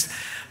 and just,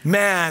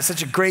 man,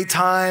 such a great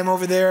time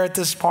over there at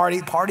this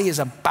party. Party is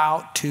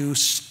about to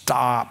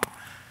stop.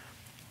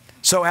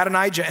 So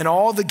Adonijah and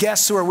all the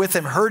guests who were with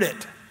him heard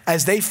it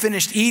as they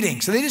finished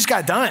eating. So they just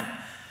got done.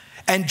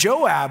 And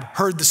Joab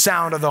heard the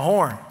sound of the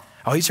horn.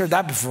 Oh, he's heard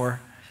that before.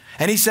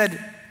 And he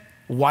said,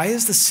 why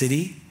is the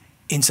city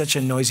in such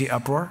a noisy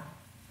uproar?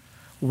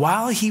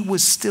 While he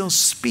was still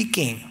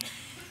speaking,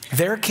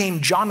 there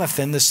came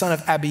Jonathan, the son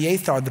of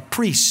Abiathar, the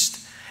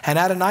priest. And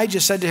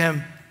Adonijah said to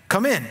him,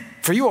 come in,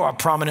 for you are a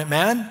prominent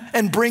man,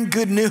 and bring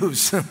good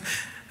news.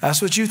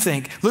 That's what you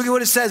think. Look at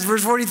what it says,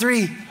 verse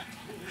 43.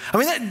 I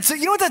mean, so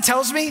you know what that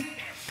tells me?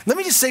 Let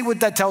me just say what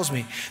that tells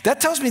me. That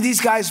tells me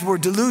these guys were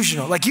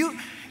delusional. Like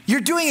you're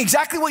doing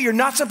exactly what you're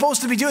not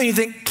supposed to be doing. You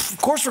think, of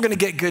course we're going to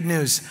get good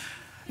news.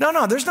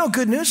 No, there's no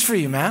good news for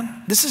you,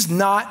 man. This is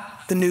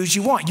not the news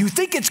you want. You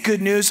think it's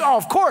good news. Oh,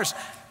 of course.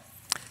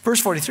 Verse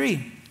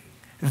 43,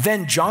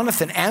 then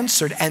Jonathan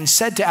answered and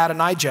said to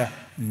Adonijah,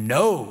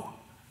 no.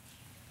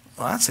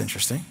 Well, that's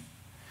interesting.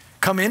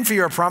 Come in, for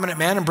you're a prominent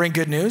man, and bring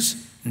good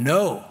news?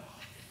 No.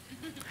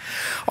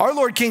 Our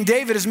Lord King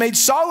David has made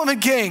Solomon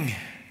king.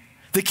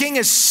 The king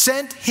has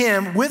sent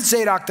him with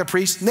Zadok the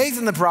priest,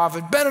 Nathan the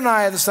prophet,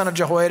 Benaniah the son of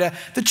Jehoiada,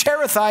 the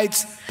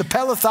Cherethites, the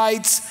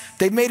Pelethites.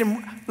 They made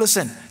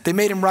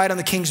him ride on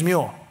the king's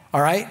mule,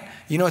 all right?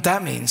 You know what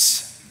that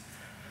means.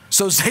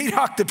 So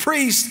Zadok the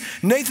priest,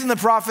 Nathan the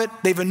prophet,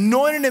 they've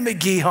anointed him at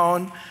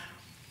Gihon.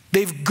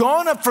 They've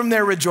gone up from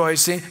their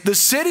rejoicing. The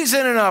city's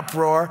in an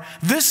uproar.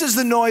 This is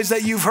the noise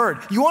that you've heard.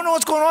 You want to know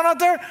what's going on out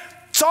there?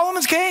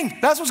 Solomon's king.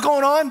 That's what's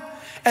going on.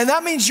 And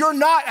that means you're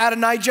not,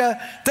 Adonijah.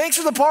 Thanks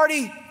for the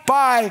party.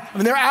 Bye. I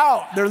mean, they're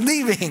out. They're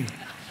leaving.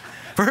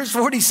 Verse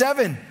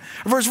 47.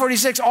 Verse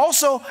 46.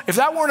 Also, if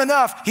that weren't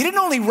enough, he didn't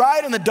only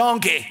ride on the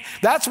donkey.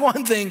 That's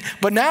one thing.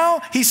 But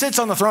now he sits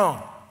on the throne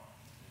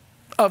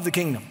of the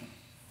kingdom.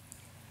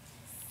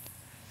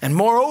 And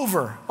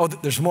moreover,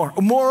 there's more.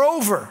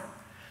 Moreover,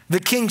 the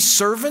king's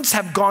servants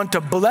have gone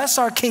to bless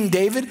our King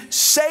David,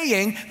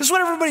 saying, this is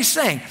what everybody's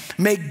saying,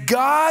 may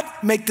God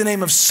make the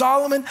name of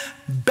Solomon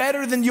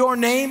better than your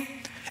name,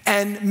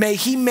 and may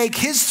he make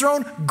his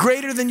throne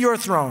greater than your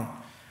throne.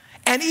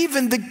 And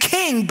even the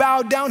king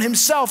bowed down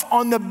himself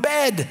on the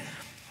bed.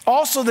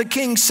 Also the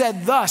king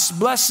said thus,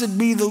 blessed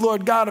be the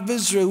Lord God of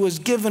Israel, who has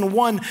given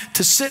one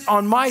to sit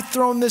on my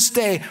throne this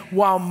day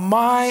while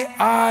my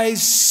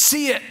eyes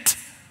see it.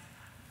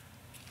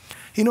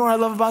 You know what I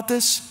love about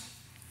this?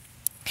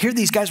 Here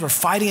these guys were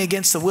fighting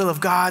against the will of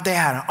God. They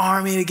had an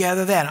army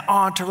together. They had an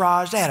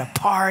entourage. They had a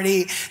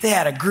party. They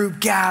had a group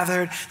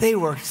gathered. It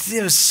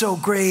was so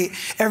great.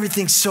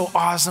 Everything's so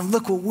awesome.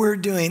 Look what we're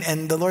doing.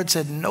 And the Lord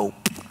said,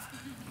 nope.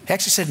 He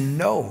actually said,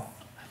 no.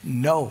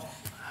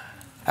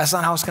 That's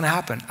not how it's going to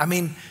happen. I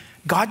mean,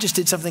 God just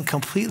did something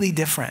completely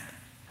different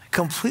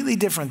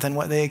than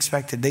what they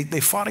expected.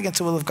 They fought against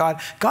the will of God.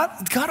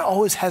 God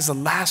always has the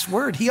last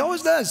word. He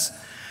always does.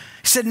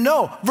 He said,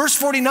 no. Verse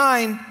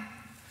 49,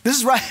 this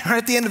is right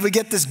at the end of we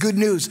get this good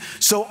news.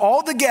 So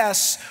all the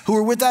guests who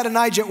were with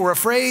Adonijah were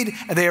afraid,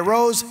 and they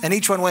arose, and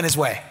each one went his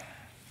way.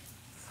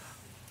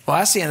 Well,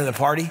 that's the end of the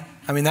party.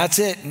 I mean, that's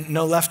it.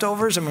 No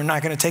leftovers, and we're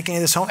not going to take any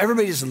of this home.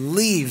 Everybody just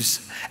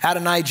leaves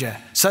Adonijah.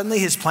 Suddenly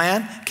his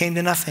plan came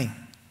to nothing.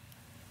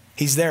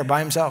 He's there by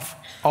himself.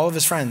 All of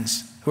his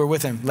friends who were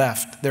with him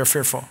left. They're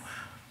fearful.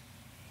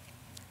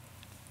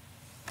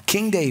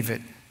 King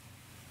David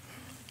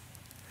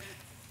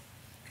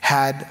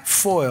had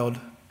foiled,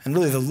 and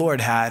really the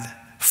Lord had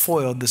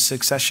foiled the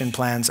succession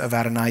plans of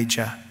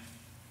Adonijah.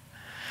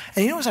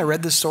 And as I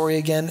read this story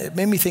again, it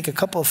made me think a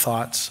couple of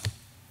thoughts.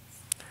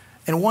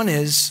 And one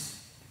is,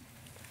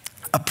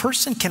 a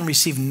person can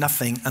receive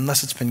nothing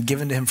unless it's been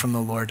given to him from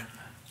the Lord.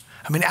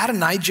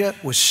 Adonijah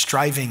was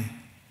striving.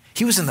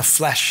 He was in the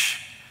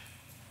flesh.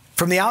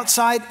 From the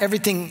outside,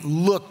 everything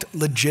looked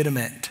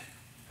legitimate.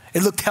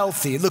 It looked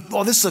healthy. It looked,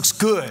 this looks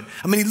good.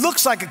 He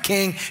looks like a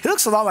king. He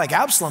looks a lot like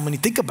Absalom when you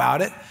think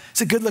about it.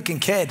 He's a good-looking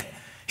kid.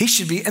 He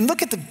should be. And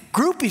look at the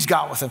group he's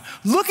got with him.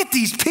 Look at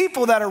these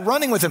people that are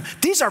running with him.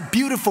 These are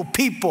beautiful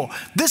people.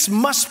 This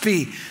must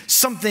be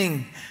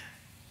something.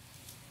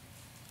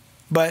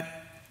 But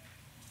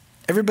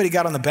everybody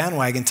got on the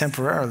bandwagon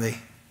temporarily.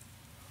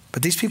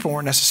 But these people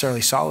weren't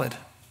necessarily solid.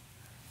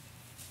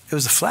 It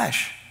was the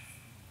flesh.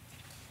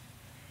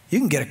 You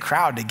can get a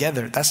crowd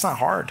together. That's not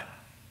hard.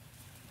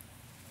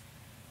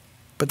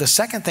 But the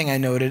second thing I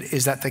noted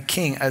is that the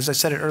king, as I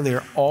said it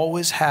earlier,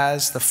 always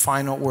has the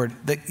final word.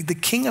 The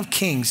King of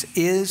Kings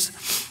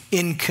is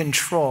in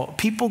control.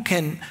 People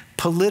can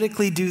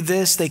politically do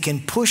this. They can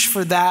push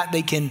for that.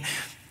 They can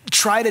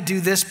try to do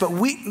this. But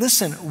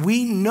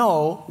we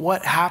know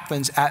what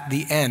happens at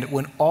the end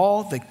when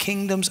all the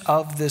kingdoms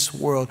of this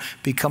world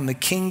become the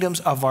kingdoms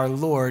of our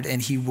Lord, and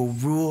he will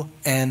rule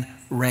and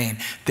reign.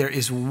 There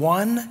is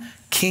one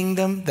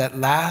kingdom that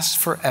lasts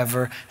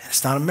forever.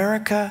 It's not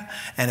America,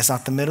 and it's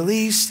not the Middle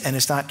East, and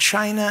it's not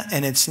China,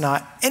 and it's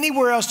not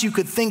anywhere else you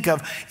could think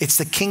of. It's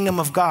the kingdom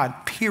of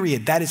God,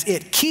 period. That is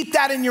it. Keep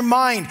that in your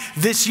mind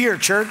this year,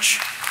 church.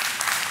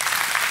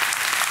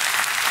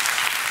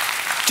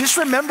 Just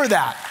remember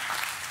that.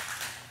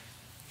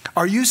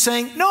 Are you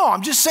saying, no,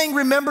 I'm just saying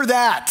remember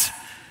that.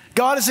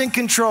 God is in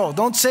control.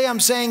 Don't say I'm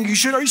saying you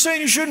should. Are you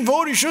saying you shouldn't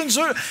vote? You shouldn't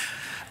serve?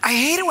 I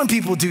hate it when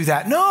people do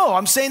that. No,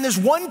 I'm saying there's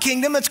one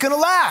kingdom that's going to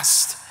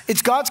last.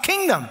 It's God's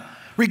kingdom,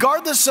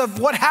 regardless of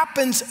what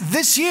happens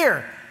this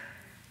year.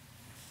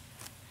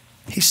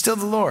 He's still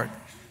the Lord.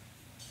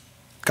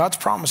 God's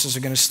promises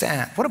are going to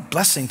stand. What a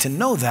blessing to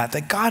know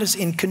that God is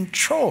in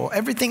control.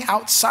 Everything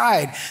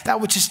outside, that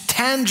which is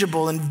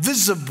tangible and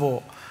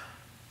visible,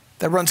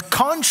 that runs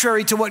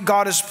contrary to what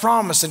God has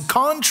promised and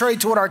contrary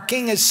to what our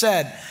King has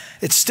said,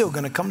 it's still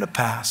going to come to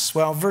pass.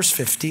 Well, verse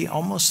 50,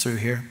 almost through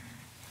here.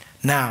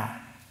 Now,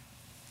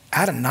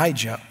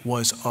 Adonijah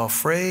was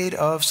afraid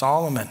of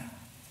Solomon.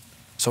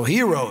 So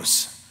he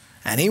arose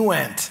and he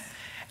went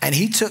and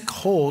he took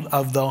hold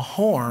of the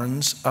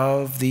horns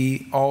of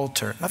the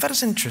altar. Now that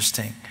is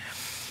interesting.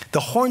 The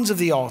horns of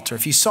the altar.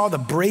 If you saw the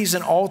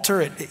brazen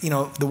altar,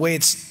 the way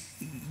it's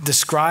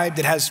described,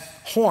 it has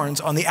horns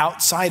on the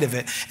outside of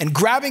it. And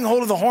grabbing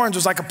hold of the horns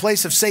was like a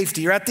place of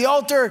safety. You're at the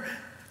altar,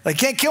 like,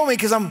 can't kill me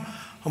because I'm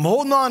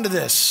holding on to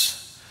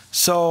this.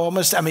 So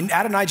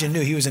Adonijah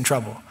knew he was in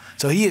trouble.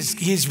 So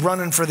he's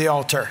running for the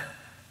altar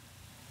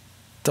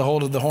to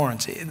hold of the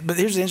horns. But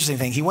here's the interesting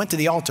thing. He went to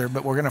the altar,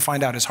 but we're going to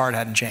find out his heart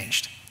hadn't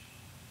changed.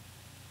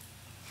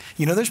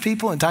 There's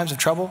people in times of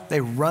trouble,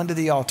 they run to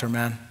the altar,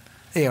 man.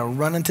 They are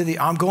running to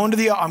I'm going to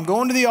the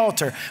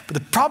altar. But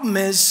the problem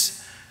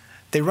is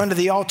they run to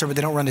the altar, but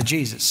they don't run to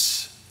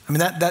Jesus.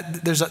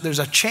 There's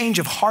a change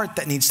of heart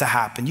that needs to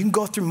happen. You can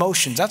go through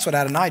motions. That's what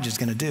Adonijah is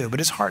going to do, but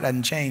his heart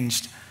hadn't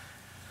changed.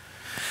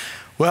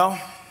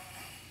 Well,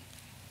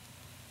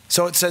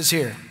 so it says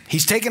here,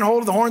 he's taken hold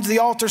of the horns of the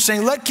altar,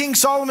 saying, let King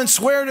Solomon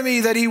swear to me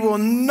that he will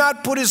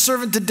not put his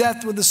servant to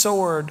death with the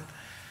sword.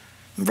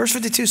 In verse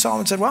 52,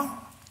 Solomon said, well,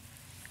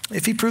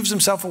 if he proves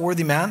himself a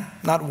worthy man,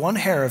 not one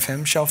hair of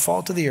him shall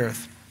fall to the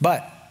earth.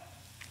 But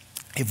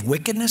if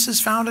wickedness is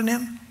found in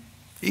him,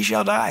 he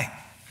shall die.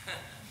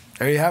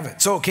 There you have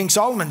it. So King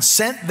Solomon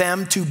sent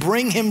them to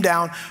bring him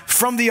down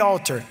from the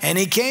altar. And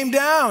he came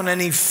down and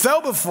he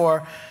fell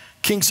before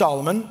King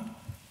Solomon.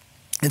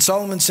 And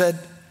Solomon said,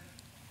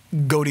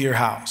 go to your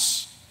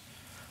house.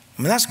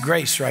 That's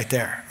grace right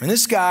there.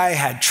 This guy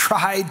had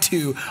tried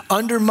to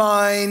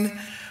undermine,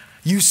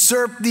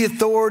 usurp the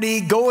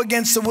authority, go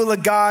against the will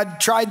of God,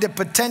 tried to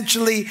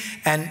potentially,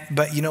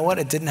 but you know what?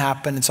 It didn't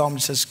happen. And Solomon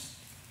says,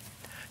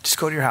 just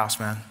go to your house,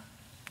 man.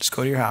 Just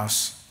go to your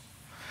house.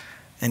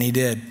 And he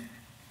did.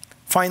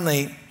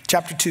 Finally,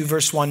 chapter 2,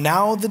 verse 1,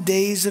 now the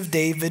days of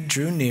David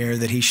drew near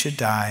that he should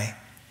die.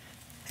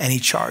 And he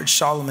charged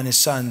Solomon his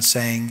son,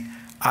 saying,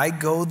 I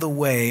go the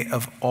way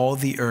of all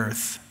the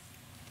earth.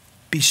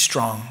 Be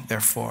strong,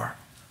 therefore.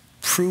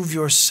 Prove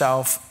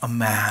yourself a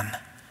man,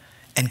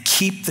 and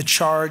keep the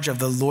charge of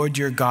the Lord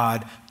your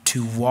God,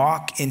 to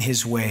walk in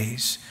his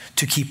ways,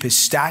 to keep his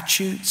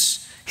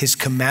statutes, his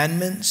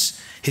commandments,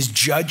 his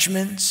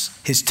judgments,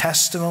 his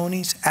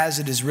testimonies, as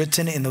it is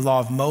written in the law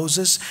of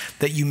Moses,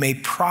 that you may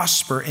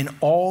prosper in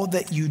all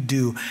that you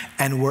do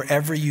and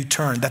wherever you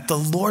turn, that the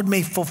Lord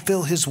may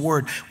fulfill his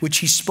word, which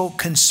he spoke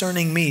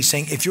concerning me,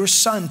 saying, if your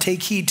son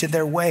take heed to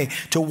their way,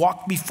 to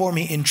walk before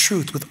me in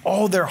truth with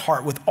all their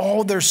heart, with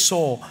all their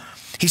soul.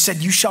 He said,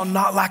 you shall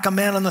not lack a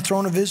man on the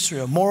throne of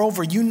Israel.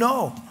 Moreover, you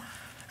know.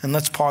 And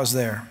let's pause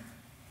there,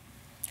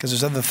 because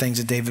there's other things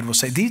that David will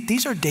say.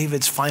 These are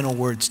David's final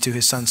words to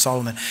his son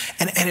Solomon.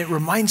 And it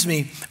reminds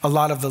me a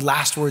lot of the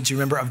last words you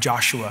remember of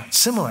Joshua.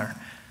 Similar.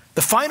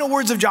 The final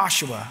words of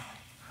Joshua.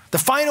 The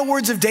final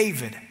words of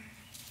David.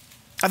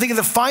 I think of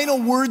the final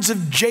words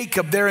of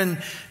Jacob there in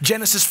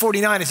Genesis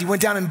 49 as he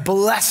went down and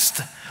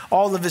blessed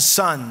all of his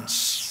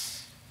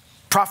sons,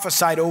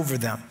 prophesied over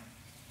them.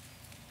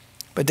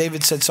 But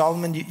David said,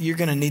 Solomon, you're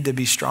going to need to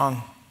be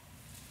strong.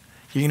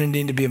 You're going to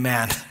need to be a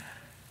man.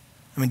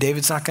 I mean,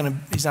 David's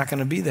he's not going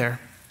to be there.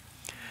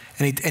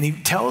 And he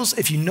tells,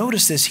 if you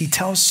notice this, he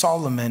tells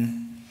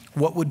Solomon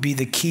what would be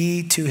the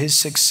key to his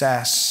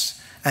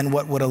success and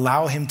what would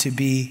allow him to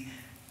be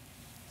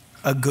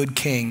a good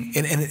king.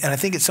 And I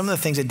think it's some of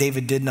the things that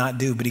David did not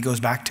do, but he goes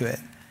back to it.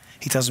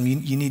 He tells him,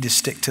 you need to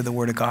stick to the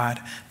word of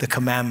God, the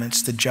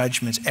commandments, the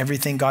judgments,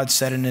 everything God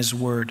said in his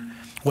word,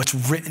 what's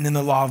written in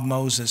the law of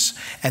Moses.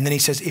 And then he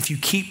says, if you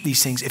keep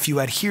these things, if you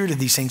adhere to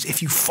these things,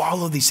 if you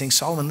follow these things,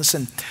 Solomon,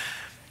 listen,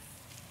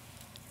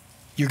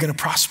 you're going to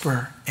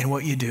prosper in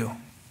what you do.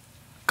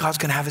 God's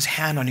going to have his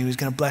hand on you. He's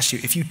going to bless you.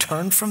 If you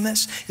turn from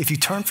this, if you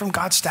turn from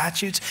God's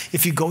statutes,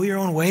 if you go your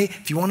own way,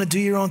 if you want to do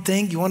your own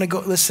thing, you want to go,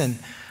 listen,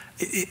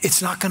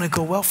 it's not going to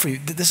go well for you.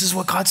 This is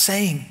what God's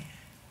saying.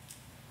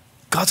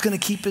 God's going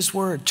to keep his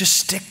word. Just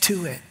stick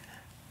to it.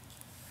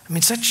 I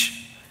mean,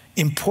 such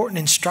important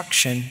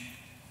instruction.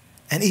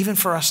 And even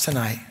for us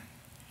tonight,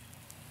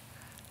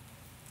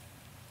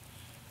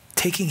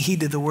 taking heed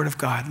to the word of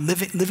God,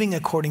 living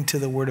according to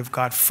the word of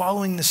God,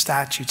 following the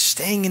statutes,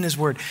 staying in his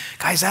word.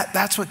 Guys,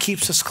 that's what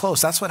keeps us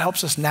close. That's what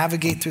helps us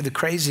navigate through the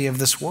crazy of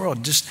this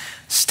world. Just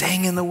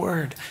staying in the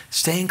word,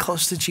 staying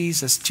close to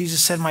Jesus.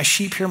 Jesus said, my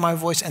sheep hear my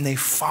voice and they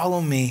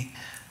follow me.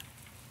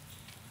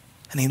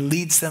 And he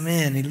leads them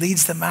in, he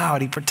leads them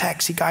out, he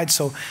protects, he guides.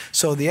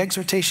 So the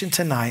exhortation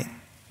tonight,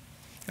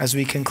 as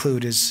we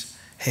conclude, is,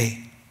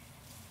 hey,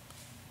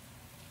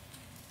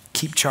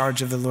 keep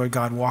charge of the Lord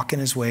God, walk in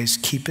his ways,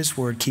 keep his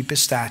word, keep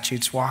his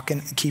statutes,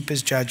 keep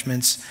his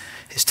judgments,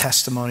 his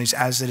testimonies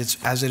as it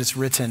is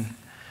written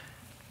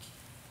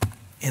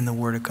in the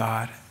word of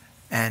God.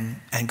 And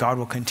God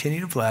will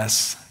continue to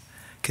bless,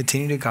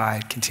 continue to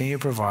guide, continue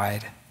to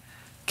provide,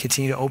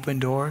 continue to open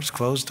doors,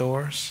 close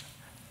doors.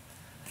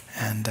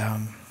 And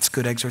it's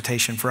good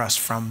exhortation for us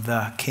from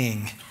the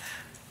King,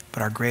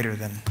 but our greater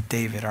than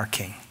David, our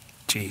King,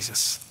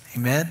 Jesus.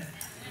 Amen?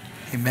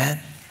 Amen.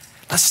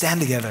 Let's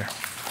stand together.